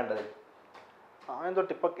തൊട്ട് ഇത്രയും കണ്ടതിൽ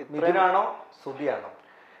മിഥുനാണോ ശ്രുതിയാണോ?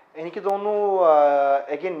 എനിക്ക് തോന്നുന്നു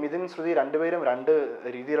അഗൈൻ മിഥുൻ ശ്രുതി രണ്ടുപേരും രണ്ട്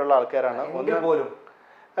രീതിയിലുള്ള ആൾക്കാരാണ്.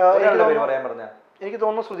 എനിക്ക്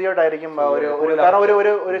തോന്നുന്നു ശ്രുതിയായിട്ടായിരിക്കും. കാരണം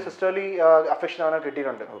ഒരു സിസ്റ്റർലി അഫെക്ഷൻ അവനെ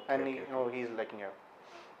കിട്ടിയിട്ടുണ്ട്.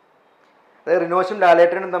 അതായത് റിനോഷും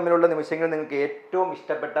ലാലേട്ടനും തമ്മിലുള്ള നിമിഷങ്ങൾ നിങ്ങൾക്ക് ഏറ്റവും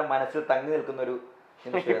ഇഷ്ടപ്പെട്ട, മനസ്സിൽ തങ്ങി നിൽക്കുന്ന ഒരു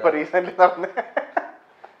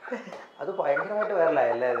അത് ഭയങ്കരമായിട്ട്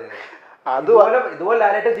വരലല്ലേ? ഇതുപോലെ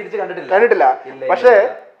ലാലേട്ടൻ ചിരിച്ച് കണ്ടിട്ടില്ല. പക്ഷേ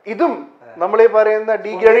ഇതും നമ്മൾ ഈ പറയുന്ന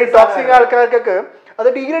ഡീഗ്രേഡിംഗ് ടോക്സിക് ആൾക്കാർക്കൊക്കെ അത്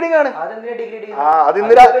ഡീഗ്രേഡിംഗ് ആണ്.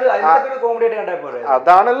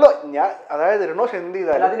 അതാണല്ലോ ഞാൻ, അതായത് റിനോഷ് എന്ത്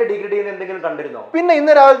ചെയ്താലും. പിന്നെ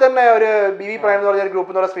ഇന്ന് രാവിലെ തന്നെ ഒരു ബി പ്രൈം എന്ന് പറഞ്ഞ ഗ്രൂപ്പ്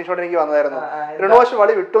എന്നുള്ള സ്ക്രീൻഷോട്ട് എനിക്ക് വന്നായിരുന്നു. റിനോഷ്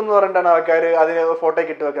വളി വിട്ടു എന്ന് പറഞ്ഞിട്ടാണ് ആൾക്കാർ അതിന്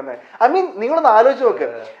ഫോട്ടോയ്ക്ക് ഇട്ട് വെക്കുന്നത്. ഐ മീൻ നിങ്ങളൊന്ന് ആലോചിച്ച് നോക്ക്,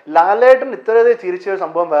 ലാലേട്ടൻ ഇത്ര ചിരിച്ച ഒരു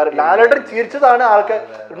സംഭവം വേറെ. ലാലേട്ടൻ ചിരിച്ചതാണ് ആൾക്കാർ.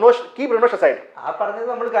 Rinosh keep Rinosh aside.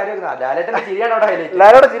 ലാലേട്ടൻ ചിരിയാണ്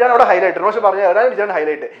അവിടെ ഹൈലൈറ്റ്. റിനോഷ് പറഞ്ഞ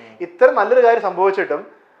ഹൈലൈറ്റ്. ഇത്ര നല്ലൊരു കാര്യം സംഭവിച്ചിട്ടും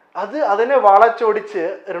അതിനെ വളച്ചൊടിച്ച്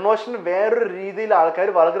റിനോഷിന് വേറൊരു രീതിയിൽ ആൾക്കാർ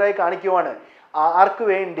വളകരായി കാണിക്കുവാണ്. ആർക്ക്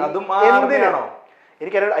വേണ്ടി? എന്തിനാണോ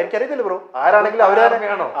എനിക്കറിയത്തില്ല ബ്രോ. ആരാണെങ്കിലും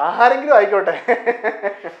ആരെങ്കിലും ആയിക്കോട്ടെ.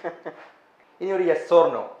 ഇനി ഒരു യെസ് ഓർ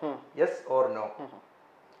നോ.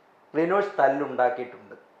 റിനോഷ്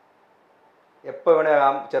തല്ലുണ്ടാക്കിയിട്ടുണ്ട്. എപ്പോ വേണേ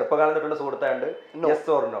ചെറുപ്പകാലം തൊട്ടുള്ള സുഹൃത്തായുണ്ട്. Yes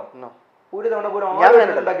or no? ഒരു തവണ പോലും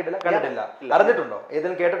ഉണ്ടാക്കിയിട്ടില്ല, കണ്ടിട്ടില്ല, അറിഞ്ഞിട്ടുണ്ടോ?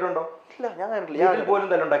 ഏതെങ്കിലും കേട്ടിട്ടുണ്ടോ? ഇല്ല, ഞാൻ കണ്ടിട്ടില്ല. പോലും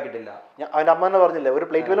തല്ലുണ്ടാക്കിയിട്ടില്ല. അവന്റെ അമ്മ പറഞ്ഞില്ല, ഒരു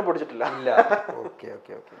പ്ലേറ്റ് പോലും പൊടിച്ചിട്ടില്ല.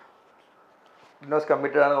 റിനോഷ്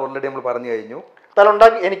കമ്മിറ്റഡ് ആണ്, ഓൾറെഡി നമ്മൾ പറഞ്ഞു കഴിഞ്ഞു.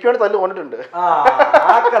 തല്ലുണ്ടാക്കി എനിക്ക് വേണ്ടി തല്ല് കൊണ്ടിട്ടുണ്ട്.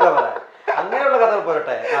 അങ്ങനെയുള്ള കഥ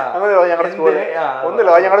പോരട്ടെ.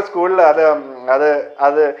 ഒന്നുമില്ല, ഞങ്ങളുടെ സ്കൂളിൽ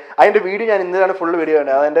അതിന്റെ വീഡിയോ ഞാൻ ഇന്നലാണ് ഫുള്ള് വീഡിയോ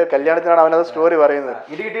ഉണ്ട്. അതെന്റെ കല്യാണത്തിനാണ് അവനത് സ്റ്റോറി പറയുന്നത്.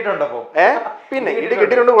 ഇടി കിട്ടിയിട്ടുണ്ടോ? പിന്നെ ഇടി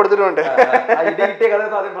കിട്ടിയിട്ടുണ്ട്, കൊടുത്തിട്ടുണ്ട്.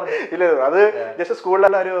 ഇല്ല, അത് ജസ്റ്റ്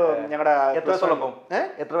സ്കൂളിലുള്ള ഒരു ഞങ്ങളുടെ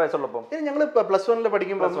എത്ര വയസ്സുള്ളപ്പം ഞങ്ങള് +1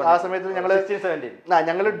 പഠിക്കുമ്പോൾ ആ സമയത്ത്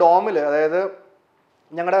ഞങ്ങള് ഡോമില്, അതായത്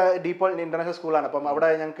ഞങ്ങളുടെ ഡീപ്പോൾ ഇന്റർനാഷണൽ സ്കൂളാണ്. അപ്പം അവിടെ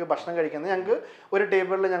ഞങ്ങൾക്ക് ഭക്ഷണം കഴിക്കുന്നത്, ഞങ്ങൾക്ക് ഒരു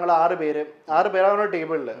ടേബിളിൽ ഞങ്ങൾ 6 പേരാണ്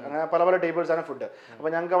ടേബിളിൽ. അങ്ങനെ പല ടേബിൾസാണ് ഫുഡ്. അപ്പോൾ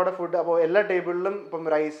ഞങ്ങൾക്ക് അവിടെ ഫുഡ്, അപ്പോൾ എല്ലാ ടേബിളിലും ഇപ്പം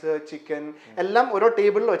റൈസ്, ചിക്കൻ എല്ലാം ഓരോ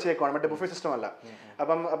ടേബിളിൽ വെച്ചേക്കുവാണ്. മറ്റേ ബുഫേ സിസ്റ്റം അല്ല.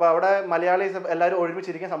 അപ്പോൾ അവിടെ മലയാളീസ് എല്ലാവരും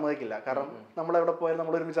ഒരുമിച്ചിരിക്കാൻ സമ്മതിക്കില്ല. കാരണം നമ്മളെവിടെ പോയാലും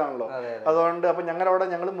നമ്മൾ ഒരുമിച്ചാണല്ലോ. അതുകൊണ്ട് അപ്പം ഞങ്ങൾ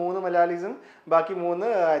 3 മലയാളീസും ബാക്കി 3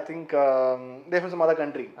 I think they from some other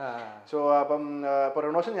country. So അപ്പം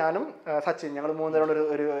റിനോഷും ഞാനും സച്ചിൻ, ഞങ്ങൾ 3 പേരുടെ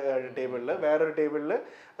ഒരു ടേബിളിൽ, വേറൊരു ടേബിളിൽ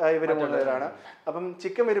ഇവര് 3 പേരാണ്. അപ്പം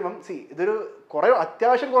ചിക്കൻ വരുമ്പം ഇതൊരു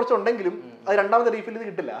അത്യാവശ്യം കുറച്ചുണ്ടെങ്കിലും അത് രണ്ടാമത്തെ റീഫിൽ ഇത്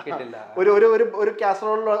കിട്ടില്ല. ഒരു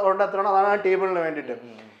കാസറോൾ ഉണ്ടാക്കണം, അതാണ് ആ ടേബിളിന് വേണ്ടിയിട്ട്.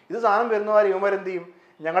 ഇത് സാധനം വരുന്നവർ ഇവന്മാരെന്ത് ചെയ്യും?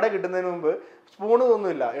 ഞങ്ങളുടെ കിട്ടുന്നതിന് മുമ്പ് സ്പൂണ്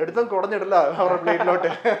ഒന്നുമില്ല, എടുത്തും കുടഞ്ഞിട്ടില്ല അവരുടെ പ്ലേറ്റിലോട്ട്.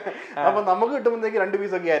 അപ്പൊ നമുക്ക് കിട്ടുമ്പോഴത്തേക്ക് 2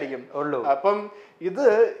 പീസൊക്കെ ആയിരിക്കും ഉള്ളൂ. അപ്പം ഇത്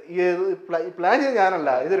പ്ലാൻ ചെയ്ത് ഞാനല്ല,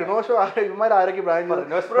 ഇത് റിനോഷോ ഇവന്മാരാരൊക്കെ പ്ലാൻ ചെയ്തു.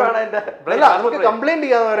 നമുക്ക് കംപ്ലൈന്റ്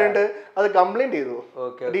ചെയ്യാന്ന് പറഞ്ഞിട്ട് അത് കംപ്ലൈന്റ് ചെയ്തു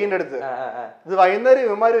ഡീന്റെ അടുത്ത്. ഇത് വൈകുന്നേരം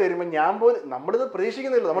ഇവന്മാര് വരുമ്പോ ഞാൻ പോലും നമ്മളിത്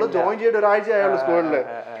പ്രതീക്ഷിക്കുന്നില്ല. നമ്മൾ ജോയിൻ ചെയ്തിട്ട് ഒരാഴ്ച ആയുള്ളൂ സ്കൂളില്.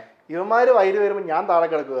 ഇവന്മാര് വൈര് വരുമ്പോൾ ഞാൻ താഴെ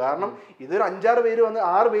കിടക്കുക. കാരണം ഇതൊരു 5-6 പേര് വന്ന്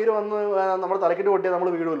 6 പേര് വന്ന് നമ്മൾ തലക്കിട്ട് പൊട്ടിയാൽ നമ്മൾ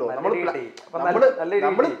വീടുമല്ലോ. നമ്മൾ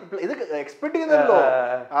ഇത് എക്സ്പെക്ട് ചെയ്യുന്നല്ലോ.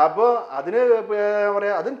 അപ്പൊ അതിന്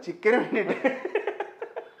പറയാ അതും ചിക്കന് വേണ്ടിട്ട്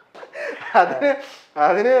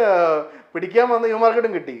അതിന് പിടിക്കാൻ വന്ന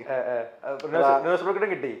യുവമാർക്കിട്ടും കിട്ടി.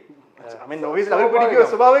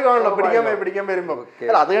 സ്വാഭാവികമാണല്ലോ പിടിക്കാൻ വരുമ്പോ.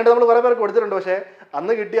 അല്ല അത് കഴിഞ്ഞിട്ട് നമ്മൾ കുറെ പേര് കൊടുത്തിട്ടുണ്ട്. പക്ഷെ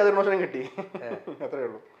അന്ന് കിട്ടി, അത് റിനോഷനും കിട്ടി. അത്രേ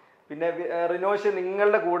ഉള്ളൂ. പിന്നെ റിനോഷ്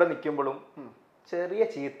നിങ്ങളുടെ കൂടെ നിൽക്കുമ്പോഴും ചെറിയ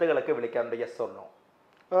ചീത്തകളൊക്കെ വിളിക്കാറുണ്ട്, യെസ് ഓർ നോ?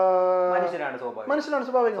 മനുഷ്യനാണ്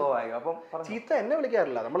സ്വാഭാവികം. അപ്പം ചീത്ത എന്നെ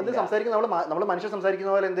വിളിക്കാറില്ല. നമ്മളിത് സംസാരിക്കുന്ന നമ്മൾ മനുഷ്യർ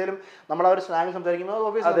സംസാരിക്കുന്ന പോലെ എന്തെങ്കിലും നമ്മൾ ആ ഒരു സ്ലാങ് സംസാരിക്കുന്നത്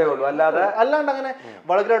അതേ ഉള്ളൂ, അല്ലാണ്ട് അങ്ങനെ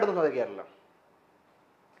വളരെയായിട്ടൊന്നും സംസാരിക്കാറില്ല.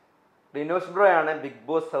 റിനോഷ് ബ്രോ ആണ് ബിഗ്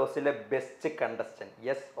ബോസ് ഹൗസിലെ best contestant,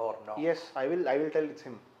 yes or no? Yes, I will tell it's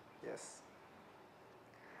him. Yes.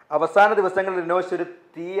 അവസാന ദിവസങ്ങളിൽ റിനോഷ് ഒരു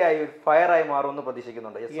തീയായി, ഫയറായി മാറുമെന്ന്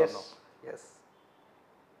പ്രതീക്ഷിക്കുന്നുണ്ട്, yes or no? Yes.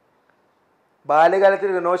 ബാല്യകാലത്തിൽ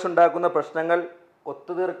Rinosh ഉണ്ടാക്കുന്ന പ്രശ്നങ്ങൾ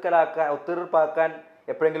ഒത്തുതീർപ്പാക്കാൻ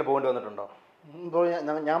എപ്പോഴെങ്കിലും പോകേണ്ടി വന്നിട്ടുണ്ടോ?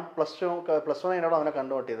 ഞാൻ പ്ലസ് വൺ ആയിട്ടാണ് അവനെ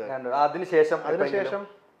കണ്ടുമുട്ടിയത്. അതിനുശേഷം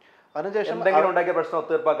എന്തെങ്കിലും ഉണ്ടാക്കിയ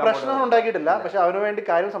പ്രശ്നം ഉണ്ടാക്കിയിട്ടില്ല. പക്ഷെ അവന് വേണ്ടി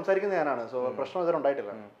കാര്യം സംസാരിക്കുന്ന ഞാനാണ്. സോ പ്രശ്നം ഇതുവരെ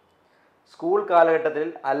ഉണ്ടായിട്ടില്ല. സ്കൂൾ കാലഘട്ടത്തിൽ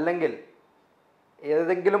അല്ലെങ്കിൽ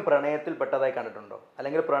ഏതെങ്കിലും പ്രണയത്തിൽ പെട്ടതായി കണ്ടിട്ടുണ്ടോ?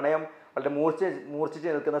 അല്ലെങ്കിൽ പ്രണയം വളരെ മൂർച്ഛിച്ച്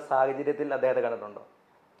നിൽക്കുന്ന സാഹചര്യത്തിൽ അദ്ദേഹത്തെ കണ്ടിട്ടുണ്ടോ?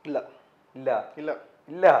 ഇല്ല ഇല്ല ഇല്ല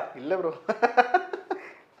ഇല്ല ഇല്ല ബ്രോ.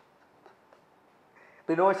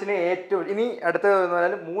 റിനോഷിന് ഏറ്റവും ഇനി അടുത്ത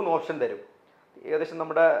 3 ഓപ്ഷൻ തരും. ഏകദേശം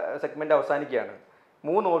നമ്മുടെ സെഗ്മെന്റ് അവസാനിക്കുകയാണ്.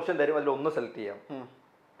 3 ഓപ്ഷൻ തരും, അതിൽ ഒന്ന് സെലക്ട് ചെയ്യാം.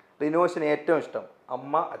 റിനോഷിന് ഏറ്റവും ഇഷ്ടം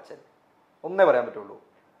അമ്മ, അച്ഛൻ? ഒന്നേ പറയാൻ പറ്റുള്ളൂ.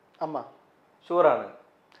 അമ്മ. ഷുവറാണ്?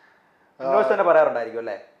 റിനോഷ് തന്നെ പറയാറുണ്ടായിരിക്കും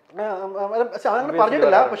അല്ലേ? അങ്ങനെ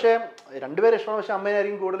പറഞ്ഞിട്ടില്ല. പക്ഷെ രണ്ടുപേരും ഇഷ്ടമാണ്. പക്ഷെ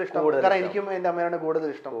അമ്മേനായിരിക്കും കൂടുതൽ ഇഷ്ടം. കാരണം എനിക്കും എന്റെ അമ്മയാണ് കൂടുതൽ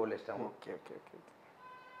ഇഷ്ടം.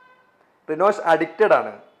 റിനോഷ് അഡിക്റ്റഡ്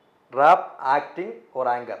ആണ്. Rap, acting or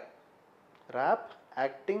anchor? Rap,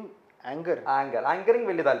 acting, anchoring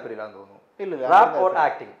വലിയ താല്പര്യമില്ലാന്ന് തോന്നുന്നു. ഇല്ല. Rap or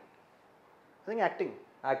acting?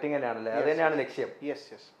 ആക്ടിങ് തന്നെയാണല്ലേ? അത് തന്നെയാണ് ലക്ഷ്യം.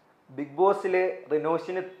 യെസ്. ബിഗ് ബോസില്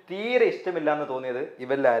റിനോഷിന് തീരെ ഇഷ്ടമില്ല എന്ന് തോന്നിയത്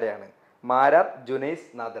ഇവരിൽ ആരെയാണ്? മാരാർ, ജുനൈസ്,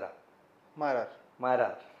 നാദര? മാരാർ.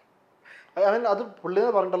 അത്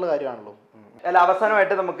പുള്ളിന്ന് പറഞ്ഞിട്ടുള്ള കാര്യമാണല്ലോ. അല്ല,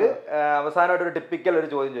 അവസാനമായിട്ട് ഒരു ടിപ്പിക്കൽ ഒരു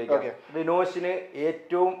ചോദ്യം ചോദിക്കാം. റിനോഷിന്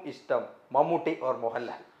ഏറ്റവും ഇഷ്ടം മമ്മൂട്ടി ഓർ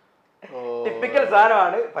മോഹൻലാൽ? ടിപ്പിക്കൽ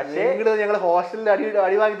സാധനമാണ്. പക്ഷേ ഞങ്ങൾ ഹോസ്റ്റലിൽ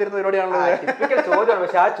അടി വാങ്ങി തരുന്ന പരിപാടിയാണല്ലോ. ടിപ്പിക്കൽ ചോദ്യമാണ്.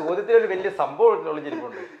 പക്ഷെ ആ ചോദ്യത്തിൽ ഒരു വലിയ സംഭവം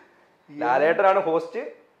ഒളിഞ്ഞിരിപ്പുണ്ട്. ലാലേട്ടനാണ് ഹോസ്റ്റ്,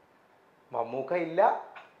 മമ്മൂക്ക ഇല്ല.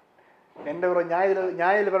 എന്റെ ബ്രോ, ഞാൻ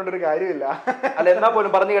ഇതിൽ പറഞ്ഞിട്ടൊരു കാര്യമില്ല. അല്ല, എന്നാ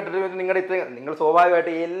പോലും പറഞ്ഞു കേട്ടിട്ട് നിങ്ങൾ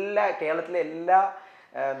സ്വാഭാവികമായിട്ട് കേരളത്തിലെ എല്ലാ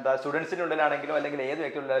സ്റ്റുഡൻസിന്റെ ഉള്ളിലാണെങ്കിലും അല്ലെങ്കിൽ ഏത്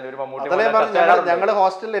വ്യക്തിയുള്ളിലായാലും ഒരു മമ്മൂട്ടി. ഞങ്ങളുടെ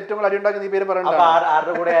ഹോസ്റ്റലിൽ ഏറ്റവും കൂടുതൽ അടി ഉണ്ടാക്കുന്ന ഈ പേര് പറയുന്നത്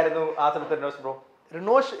ആരുടെ കൂടെ ആയിരുന്നു ആ സമയത്ത് റിനോഷ് ബ്രോ?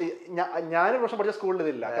 റിനോഷ് ഞാൻ പ്രശ്നം പഠിച്ച സ്കൂളിൽ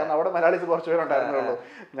ഇതില്ല. കാരണം അവിടെ മലയാളീസ് കുറച്ച് പേരുണ്ടായിരുന്നുള്ളൂ.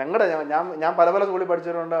 ഞാൻ പല സ്കൂളിൽ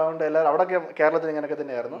പഠിച്ചവരുണ്ടാവുകൊണ്ട് എല്ലാവരും അവിടെ കേരളത്തിൽ ഇങ്ങനെയൊക്കെ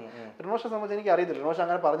തന്നെയായിരുന്നു. റിനോഷിനെ സംബന്ധിച്ച് എനിക്ക് അറിയത്തില്ല. റിനോഷ്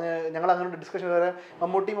അങ്ങനെ പറഞ്ഞ് ഞങ്ങൾ അങ്ങനെ ഡിസ്കഷൻ വരെ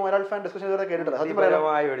മമ്മൂട്ടി മോഹൻലാൽ ഫാൻ ഡിസ്കഷൻ വരെ കേട്ടിട്ടില്ല.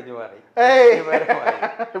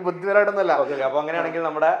 ബുദ്ധിപരമായിട്ടൊന്നുമല്ല. അപ്പൊ അങ്ങനെയാണെങ്കിൽ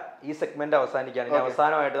നമ്മുടെ ഈ സെഗ്മെന്റ് അവസാനിക്കുകയാണ്.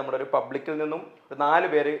 അവസാനമായിട്ട് നമ്മുടെ ഒരു പബ്ലിക്കിൽ നിന്നും 4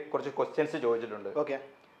 പേര് കുറച്ച് ക്വസ്റ്റ്യൻസ് ചോദിച്ചിട്ടുണ്ട്. ഓക്കെ,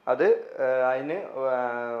 അത് അതിന്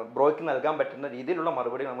ബ്രോയ്ക്ക് നൽകാൻ പറ്റുന്ന രീതിയിലുള്ള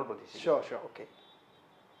മറുപടി നമ്മൾ പ്രതീക്ഷിക്കും. ഓക്കെ.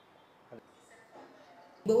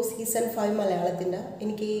 ബിഗ് ബോസ് സീസൺ 5 മലയാളത്തിൻ്റെ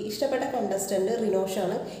എനിക്ക് ഇഷ്ടപ്പെട്ട കണ്ടസ്റ്റൻറ്റ്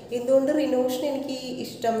റിനോഷാണ്. എന്തുകൊണ്ട് റിനോഷിന് എനിക്ക്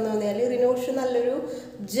ഇഷ്ടം എന്ന് പറഞ്ഞാൽ റിനോഷ് നല്ലൊരു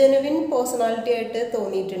ജെനുവിൻ പേഴ്സണാലിറ്റി ആയിട്ട്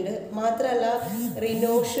തോന്നിയിട്ടുണ്ട്. മാത്രമല്ല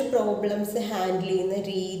റിനോഷ് പ്രോബ്ലംസ് ഹാൻഡിൽ ചെയ്യുന്ന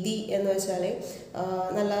രീതി എന്ന് വെച്ചാൽ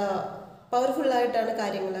നല്ല പവർഫുള്ളായിട്ടാണ്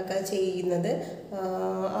കാര്യങ്ങളൊക്കെ ചെയ്യുന്നത്.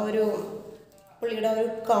 ആ ഒരു പുള്ളിയുടെ ഒരു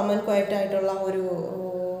കോമൺ ക്വയറ്റായിട്ടുള്ള ഒരു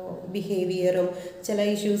ബിഹേവിയറും ചില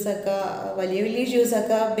ഇഷ്യൂസൊക്കെ വലിയ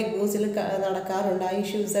ഇഷ്യൂസൊക്കെ ബിഗ് ബോസിൽ നടക്കാറുണ്ട്. ആ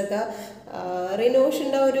ഇഷ്യൂസൊക്കെ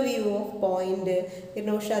റിനോഷിൻ്റെ ഒരു വ്യൂ ഓഫ് പോയിന്റ്,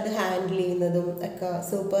 റിനോഷ് അത് ഹാൻഡിൽ ചെയ്യുന്നതും ഒക്കെ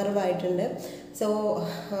സൂപ്പർവായിട്ടുണ്ട്. സോ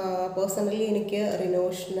പേഴ്സണലി എനിക്ക്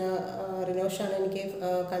റിനോഷാണ് എനിക്ക്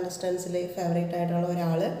കണ്ടസ്റ്റൻസിൽ ഫേവറേറ്റ് ആയിട്ടുള്ള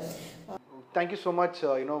ഒരാൾ. Thank you so much.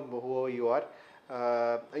 Who you are.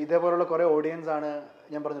 ഇതേപോലുള്ള കുറേ ഓഡിയൻസ് ആണ്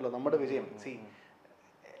ഞാൻ പറഞ്ഞല്ലോ നമ്മുടെ വിജയം.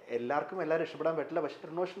 എല്ലാവർക്കും എല്ലാവരും ഇഷ്ടപ്പെടാൻ പറ്റില്ല. പക്ഷേ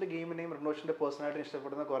റിനോഷിൻ്റെ ഗെയിമിനെയും റിനോഷിൻ്റെ പേഴ്സണാലിറ്റിയും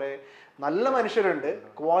ഇഷ്ടപ്പെടുന്ന കുറേ നല്ല മനുഷ്യരുണ്ട്,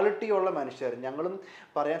 ക്വാളിറ്റി ഉള്ള മനുഷ്യർ. ഞങ്ങളും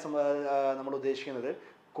പറയാൻ നമ്മൾ ഉദ്ദേശിക്കുന്നത്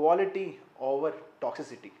ക്വാളിറ്റി ഓവർ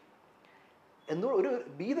ടോക്സിസിറ്റി. എന്തോ ഒരു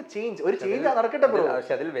ബി ദ ചേഞ്ച്, ഒരു ചേഞ്ച് നടക്കട്ടെ ബ്രോ.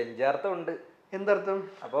 പക്ഷെ അതിൽ വ്യഞ്ചാർത്ഥമുണ്ട്. എന്തർത്ഥം?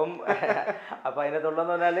 അപ്പൊ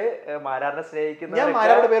അതിനകത്തുള്ളതെന്ന് പറഞ്ഞാല് മാരാറിനെ സ്നേഹിക്കുന്ന ഞാൻ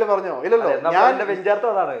മാരാറുടെ പേര് പറഞ്ഞോ? ഇല്ലല്ലോ. ഞാൻ വ്യഞ്ചാർത്ഥം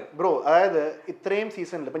അതാണ് ബ്രോ. അതായത് ഇത്രയും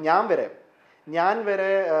സീസണിൽ ഇപ്പം ഞാൻ വരെ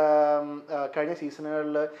കഴിഞ്ഞ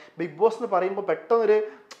സീസണുകളിൽ ബിഗ് ബോസ് എന്ന് പറയുമ്പോൾ പെട്ടെന്നൊരു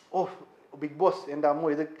ബിഗ് ബോസ് എൻ്റെ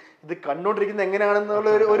അമ്മ ഇത് കണ്ടുകൊണ്ടിരിക്കുന്നത് എങ്ങനെയാണെന്നുള്ള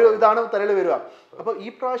ഒരു ഇതാണ് തലയിൽ വരിക. അപ്പോൾ ഈ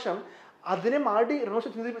പ്രാവശ്യം അതിനെ മാടി റിനോഷ്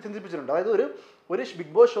ചിന്തിപ്പിച്ചിട്ടുണ്ട്. അതായത് ഒരു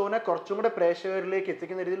ബിഗ് ബോസ് ഷോനെ കുറച്ചും കൂടെ പ്രേക്ഷകരിലേക്ക്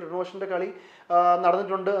എത്തിക്കുന്ന രീതിയിൽ റിനോഷിൻ്റെ കളി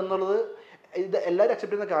നടന്നിട്ടുണ്ട് എന്നുള്ളത് ഇത് എല്ലാവരും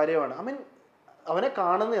അക്സെപ്റ്റ് ചെയ്യുന്ന കാര്യമാണ്. ഐ മീൻ അവനെ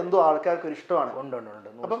കാണുന്ന എന്തോ ആൾക്കാർക്ക് ഒരു ഇഷ്ടമാണ്.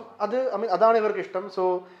 അപ്പം അത് ഐ മീൻ അതാണ് ഇവർക്ക് ഇഷ്ടം. So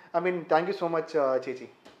I mean thank you so much ചേച്ചി.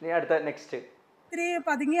 അടുത്ത നെക്സ്റ്റ് ഇത്തിരി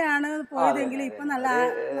പതുങ്ങിയാണ് പോയതെങ്കിൽ ഇപ്പൊ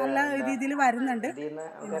നല്ല രീതിയിൽ വരുന്നുണ്ട്.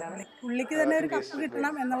 പുള്ളിക്ക് തന്നെ ഒരു കപ്പ്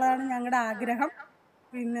കിട്ടണം എന്നുള്ളതാണ് ഞങ്ങളുടെ ആഗ്രഹം.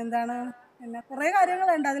 പിന്നെന്താണ്, പിന്നെ കുറേ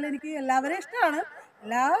കാര്യങ്ങളുണ്ട്. അതിലെനിക്ക് എല്ലാവരെയും ഇഷ്ടമാണ്,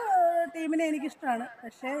 എല്ലാ ടീമിനെയും എനിക്കിഷ്ടമാണ്.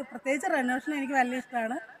 പക്ഷേ പ്രത്യേകിച്ച് റിനോഷിനെ എനിക്ക് വലിയ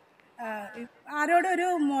ഇഷ്ടമാണ്. ആരോടും ഒരു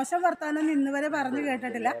മോശം വർത്താനം ഇന്ന് വരെ പറഞ്ഞു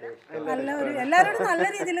കേട്ടിട്ടില്ല. എല്ലാവരോടും നല്ല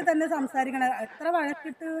രീതിയിൽ തന്നെ സംസാരിക്കണം. എത്ര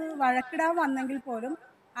വഴക്കിടാൻ വന്നെങ്കിൽ പോലും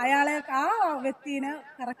അയാളെ ആ വ്യക്തിനെ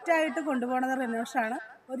കറക്റ്റായിട്ട് കൊണ്ടുപോകുന്നത് റിനോഷാണ്.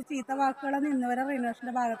 ഒരു ചീത്ത വാക്കുകളൊന്നും ഇന്ന് വരെ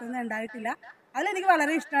റിനോഷിന്റെ ഭാഗത്തു നിന്ന് ഉണ്ടായിട്ടില്ല. അതിലെനിക്ക്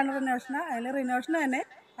വളരെ ഇഷ്ടമാണ് റിനോഷിനെ. അതിൽ റിനോഷിന് തന്നെ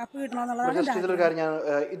കപ്പ് കിട്ടണമെന്നുള്ളതാണ്.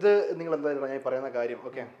 ഇത് നിങ്ങൾ എന്തായാലും ഞാൻ പറയുന്ന കാര്യം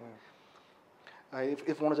ഓക്കെ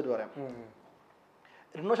ഫോൺ വെച്ചിട്ട് പറയാം.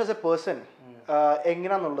 റിനോഷ് ആസ് എ പേഴ്സൺ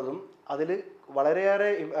എങ്ങനെയാണെന്നുള്ളതും അതിൽ വളരെയേറെ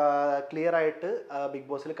ക്ലിയർ ആയിട്ട് ബിഗ്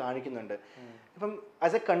ബോസിൽ കാണിക്കുന്നുണ്ട്. ഇപ്പം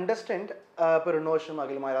ആസ് എ കണ്ടസ്റ്റൻറ്റ് ഇപ്പോൾ റിനോഷും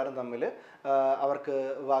അഖിൽ മാരാറും തമ്മിൽ അവർക്ക്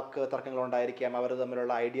വാക്ക് തർക്കങ്ങളുണ്ടായിരിക്കാം, അവർ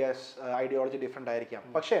തമ്മിലുള്ള ഐഡിയോളജി ഡിഫറെൻ്റ് ആയിരിക്കാം.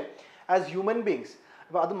 പക്ഷേ ആസ് ഹ്യൂമൻ ബീങ്സ്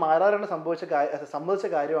അപ്പോൾ അത് മാരാറിന് സംബന്ധിച്ച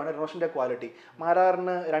കാര്യമാണ് റിനോഷിൻ്റെ ക്വാളിറ്റി.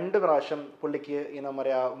 മാരാറിന് 2 പ്രാവശ്യം പുള്ളിക്ക് എന്താ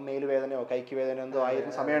പറയുക മേലുവേദനയോ കൈക്ക് വേദനയോ എന്തോ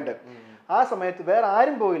ആയിരുന്ന സമയമുണ്ട്. ആ സമയത്ത് വേറെ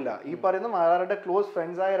ആരും പോയില്ല. ഈ പറയുന്ന മാരാറിൻ്റെ ക്ലോസ്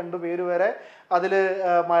ഫ്രണ്ട്സായ 2 പേര് വരെ അതിൽ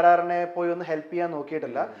മാരാറിനെ പോയി ഒന്ന് ഹെൽപ്പ് ചെയ്യാൻ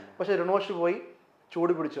നോക്കിയിട്ടില്ല. പക്ഷെ റിനോഷ് പോയി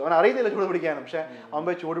ചൂട് പിടിച്ചു. അവൻ അറിയുന്നില്ല ചൂട് പിടിക്കാനും, പക്ഷെ അവൻ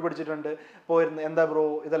പോയി ചൂട് പിടിച്ചിട്ടുണ്ട്. പോയിരുന്നു എന്താ ബ്രോ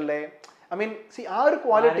ഇതല്ലേ, ഐ മീൻ ആ ഒരു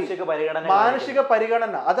ക്വാളിറ്റി മാനസിക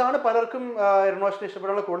പരിഗണന അതാണ് പലർക്കും റിനോഷിനെ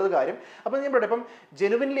ഇഷ്ടപ്പെടാനുള്ള കൂടുതൽ കാര്യം. അപ്പം ഞാൻ പറയട്ടെ, ഇപ്പം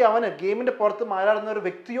ജെനുവിൻലി അവന് ഗെയിമിന്റെ പുറത്ത് മാരാറുന്ന ഒരു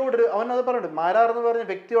വ്യക്തിയോട് അവൻ അത് പറഞ്ഞിട്ടുണ്ട്. മാരാറെന്ന് പറഞ്ഞ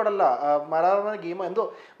വ്യക്തിയോടല്ല, മാരാറുന്ന ഗെയിം എന്തോ,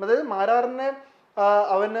 അതായത് മാരാറിനെ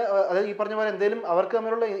അവന് അതായത് ഈ പറഞ്ഞ പോലെ എന്തെങ്കിലും അവർക്ക്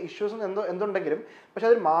തമ്മിലുള്ള ഇഷ്യൂസ് എന്തുണ്ടെങ്കിലും പക്ഷെ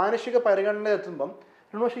അതിൽ മാനസിക പരിഗണന എത്തുമ്പം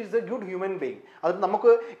Rinosh is A good human being. അത് നമുക്ക്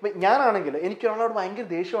ഇപ്പം ഞാനാണെങ്കിൽ എനിക്ക് ഒരാളോട് ഭയങ്കര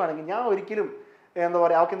ദേഷ്യമാണെങ്കിൽ ഞാൻ ഒരിക്കലും എന്താ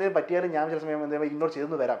പറയുക അവർക്ക് എന്തെങ്കിലും പറ്റിയാലും ഞാൻ ചില സമയം എന്തെങ്കിലും ഇഗ്നോർ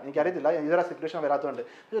ചെയ്തെന്ന് വരാം, എനിക്കറിയത്തില്ല, ഇതൊരു situation വരാത്തതുകൊണ്ട്.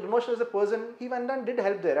 Rinosh as A person he went and did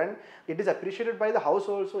help there and it is appreciated by the house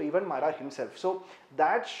also, even Marar himself. So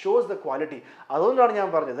that shows the quality. അതുകൊണ്ടാണ്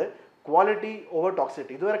ഞാൻ പറഞ്ഞത് ക്വാളിറ്റി ഓവർ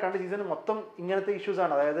ടോക്സിറ്റി. ഇതുവരെ കണ്ട സീസൺ മൊത്തം ഇങ്ങനത്തെ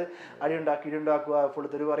ഇഷ്യൂസാണ്. അതായത് ഇടിയുണ്ടാക്കുക, ഫുൾ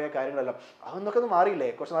തെരുവ് പറയുക കാര്യങ്ങളെല്ലാം. അതൊന്നൊക്കെ ഒന്ന് മാറിയില്ലേ?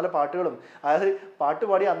 കുറച്ച് നല്ല പാട്ടുകളും, അതായത് പാട്ട്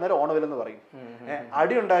പാടി അന്നേരം ഓണവില്ലെന്ന് പറയും.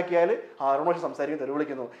 അടി ഉണ്ടാക്കിയാൽ റിനോഷ് സംസാരിക്കും, തെരുവ്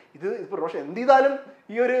വിളിക്കുന്നു. ഇപ്പോൾ റിനോഷ് എന്ത് ചെയ്താലും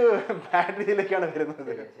ഈ ഒരു ബാഡ് രീതിയിലേക്കാണ്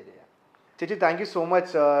വരുന്നത്. ചേച്ചി താങ്ക് യു സോ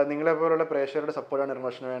മച്ച്. നിങ്ങളെപ്പോലുള്ള പ്രേക്ഷകരുടെ സപ്പോർട്ടാണ്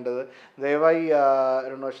റിനോഷിന് വേണ്ടത്. ദയവായി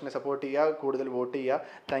റിനോഷിനെ സപ്പോർട്ട് ചെയ്യുക, കൂടുതൽ വോട്ട് ചെയ്യുക.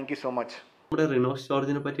 Thank you so much. നമ്മുടെ റിനോഷ്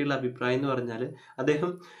ജോർജിനെ പറ്റിയുള്ള അഭിപ്രായം എന്ന് പറഞ്ഞാൽ അദ്ദേഹം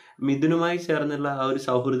മിഥുനുമായി ചേർന്നുള്ള ആ ഒരു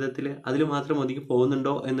സൗഹൃദത്തിൽ അതിൽ മാത്രം ഒതുങ്ങി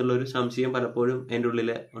പോകുന്നുണ്ടോ എന്നുള്ളൊരു സംശയം പലപ്പോഴും എൻ്റെ ഉള്ളിൽ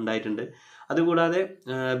ഉണ്ടായിട്ടുണ്ട്. അതുകൂടാതെ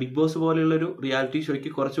ബിഗ് ബോസ് പോലെയുള്ളൊരു റിയാലിറ്റി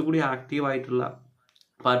ഷോയ്ക്ക് കുറച്ചുകൂടി ആക്റ്റീവായിട്ടുള്ള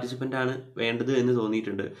പാർട്ടിസിപ്പൻ്റ് ആണ് വേണ്ടത് എന്ന്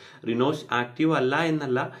തോന്നിയിട്ടുണ്ട്. റിനോഷ് ആക്റ്റീവ് അല്ല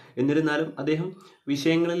എന്നല്ല, എന്നിരുന്നാലും അദ്ദേഹം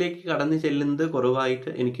വിഷയങ്ങളിലേക്ക് കടന്നു ചെല്ലുന്നത് കുറവായിട്ട്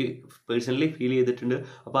എനിക്ക് പേഴ്സണലി ഫീൽ ചെയ്തിട്ടുണ്ട്.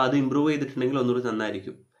 അപ്പോൾ അത് ഇമ്പ്രൂവ് ചെയ്തിട്ടുണ്ടെങ്കിൽ ഒന്നുകൂടി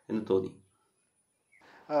നന്നായിരിക്കും എന്ന് തോന്നി.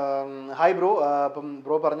 Hi bro. അപ്പം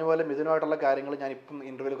ബ്രോ പറഞ്ഞ പോലെ മിഥുനുമായിട്ടുള്ള കാര്യങ്ങൾ ഞാനിപ്പം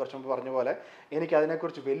ഇൻ്റർവ്യൂവിൽ കുറച്ച് മുമ്പ് പറഞ്ഞ പോലെ എനിക്ക്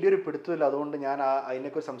അതിനെക്കുറിച്ച് വലിയൊരു പിടുത്തമില്ല. അതുകൊണ്ട് ഞാൻ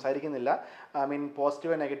അതിനെക്കുറിച്ച് സംസാരിക്കുന്നില്ല. ഐ മീൻ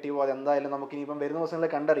പോസിറ്റീവോ നെഗറ്റീവോ അതെന്തായാലും നമുക്ക് ഇനിയിപ്പം വരുന്ന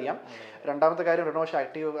ദിവസങ്ങളിൽ കണ്ടറിയാം. രണ്ടാമത്തെ കാര്യം റിനോഷ്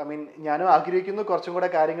ആക്റ്റീവ്, ഐ മീൻ ഞാനും ആഗ്രഹിക്കുന്നു കുറച്ചും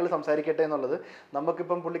കൂടെ കാര്യങ്ങൾ സംസാരിക്കട്ടെ എന്നുള്ളത്.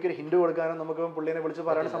 നമുക്കിപ്പം പുള്ളിക്ക് ഒരു ഹിൻഡ് കൊടുക്കാനും നമുക്കിപ്പം പുള്ളിനെ വിളിച്ച്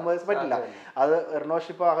പറയാനും സംഭവിച്ച് പറ്റില്ല. അത്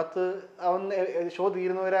റിനോഷ് ഇപ്പോൾ അകത്ത് അവൻ ഷോ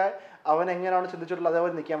തീരുന്നവരെ അവൻ എങ്ങനെയാണ് ചിന്തിച്ചിട്ടുള്ളത്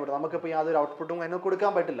അതേപോലെ നിൽക്കാൻ പറ്റും. നമുക്കിപ്പോൾ യാതൊരു ഔട്ട്പുട്ടും അതിന്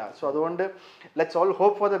കൊടുക്കാൻ പറ്റില്ല. സോ അതുകൊണ്ട് let's all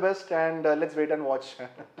hope for the best and let's wait and watch.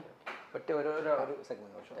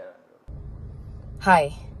 Hi,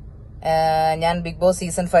 ഞാൻ ബിഗ് ബോസ്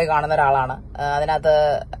സീസൺ 5 കാണുന്ന ഒരാളാണ്. അതിനകത്ത്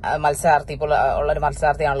മത്സരാർത്ഥി ഇപ്പോൾ ഉള്ളൊരു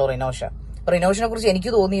മത്സരാർത്ഥിയാണല്ലോ റിനോഷ്. റിനോഷിനെ കുറിച്ച്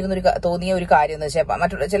എനിക്ക് തോന്നിയ ഒരു കാര്യം എന്ന് വെച്ചാൽ,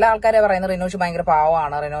 മറ്റുള്ള ചില ആൾക്കാരെ പറയുന്നത് റിനോഷ് ഭയങ്കര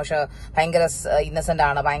പാവമാണ്, റിനോഷ് ഭയങ്കര ഇന്നസെന്റ്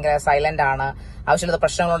ആണ്, ഭയങ്കര സൈലന്റ് ആണ്, ആവശ്യമുള്ള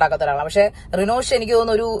പ്രശ്നങ്ങൾ ഉണ്ടാക്കാത്ത ഒരാളാണ്. പക്ഷെ റിനോഷ് എനിക്ക്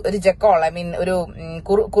തോന്നുന്നു ഒരു ജക്കോൾ, ഐ മീൻ ഒരു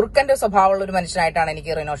കുറുക്കന്റെ സ്വഭാവമുള്ള ഒരു മനുഷ്യനായിട്ടാണ്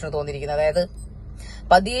എനിക്ക് റിനോഷിന് തോന്നിയിരിക്കുന്നത്. അതായത്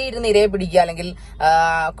പതിയെ ഇരുന്ന് ഇരയെ പിടിക്കുക അല്ലെങ്കിൽ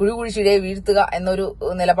കുഴികുഴിച്ച് ഇരയെ വീഴ്ത്തുക എന്നൊരു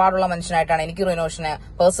നിലപാടുള്ള മനുഷ്യനായിട്ടാണ് എനിക്ക് റിനോഷിനെ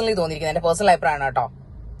പേഴ്സണലി തോന്നിയിരിക്കുന്നത്. എന്റെ പേഴ്സണൽ അഭിപ്രായമാണ് കേട്ടോ.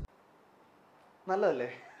 നല്ലതല്ലേ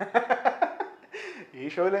ഈ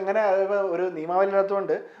ഷോയിൽ എങ്ങനെ ഒരു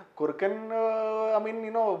നിയമാവലിനകത്തുകൊണ്ട് കുറുക്കൻ, ഐ മീൻ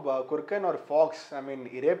യുനോ കുറുക്കൻ ഒരു ഫോക്സ്, ഐ മീൻ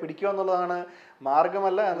ഇരയെ പിടിക്കുക എന്നുള്ളതാണ്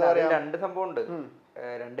മാർഗമല്ല. എന്താ പറയാ, 2 സംഭവം ഉണ്ട്.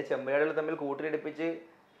 2 ചെമ്പുകാരികൾ തമ്മിൽ കൂട്ടിയിടിപ്പിച്ച്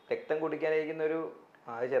രക്തം കുടിക്കാനിരിക്കുന്ന ഒരു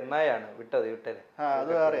ചെന്നായാണ് വിട്ടത്.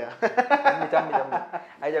 അത് പറയാ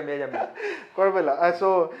കുഴപ്പമില്ല. സോ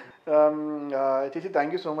ചേച്ചി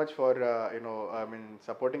thank you so much for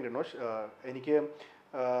supporting Rinosh. എനിക്ക്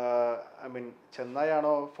ചെന്നൈ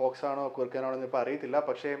ആണോ ഫോക്സ് ആണോ കുർക്കനാണോ എന്ന് ഇപ്പോൾ അറിയത്തില്ല.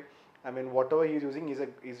 പക്ഷേ what ever is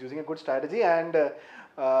using A good strategy and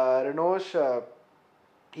Rinosh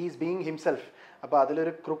is being himself. അപ്പോൾ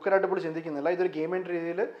അതിലൊരു ക്രുക്കനായിട്ട് പുള്ളി ചിന്തിക്കുന്നില്ല. ഇതൊരു ഗെയിം എന്ന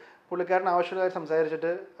രീതിയിൽ പുള്ളിക്കാരൻ ആവശ്യമുള്ള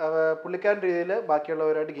സംസാരിച്ചിട്ട് പുള്ളിക്കാരൻ രീതിയിൽ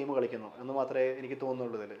ബാക്കിയുള്ളവരായിട്ട് ഗെയിം കളിക്കുന്നു എന്ന് മാത്രമേ എനിക്ക്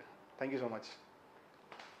തോന്നുന്നുള്ളൂ ഇതിൽ. Thank you so much.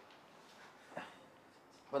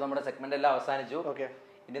 അപ്പോൾ നമ്മുടെ സെഗ്മെന്റ് എല്ലാം അവസാനിച്ചു. ഓക്കെ,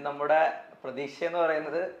 ഇനി നമ്മുടെ പ്രതീക്ഷ എന്ന്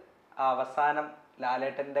പറയുന്നത് അവസാനം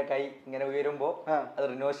ലാലേട്ടന്റെ കൈ ഇങ്ങനെ ഉയരുമ്പോൾ അത്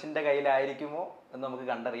റിനോഷിന്റെ കയ്യിലായിരിക്കുമോ എന്ന് നമുക്ക്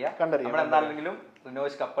കണ്ടറിയാം. നമ്മൾ എന്താണെങ്കിലും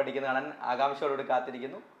റിനോഷ് കപ്പടിക്കുന്ന കാണാൻ ആകാംക്ഷയോടുകൂടി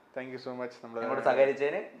കാത്തിരിക്കുന്നു. Thank you so much. ഞങ്ങളോട്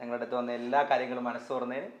സഹകരിച്ചതിന്, ഞങ്ങളുടെ അടുത്ത് വന്ന എല്ലാ കാര്യങ്ങളും മനസ്സ്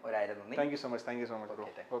തുറന്നതിന് 1000 നന്ദി. Thank you so much. Thank you so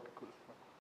much. Okay, cool.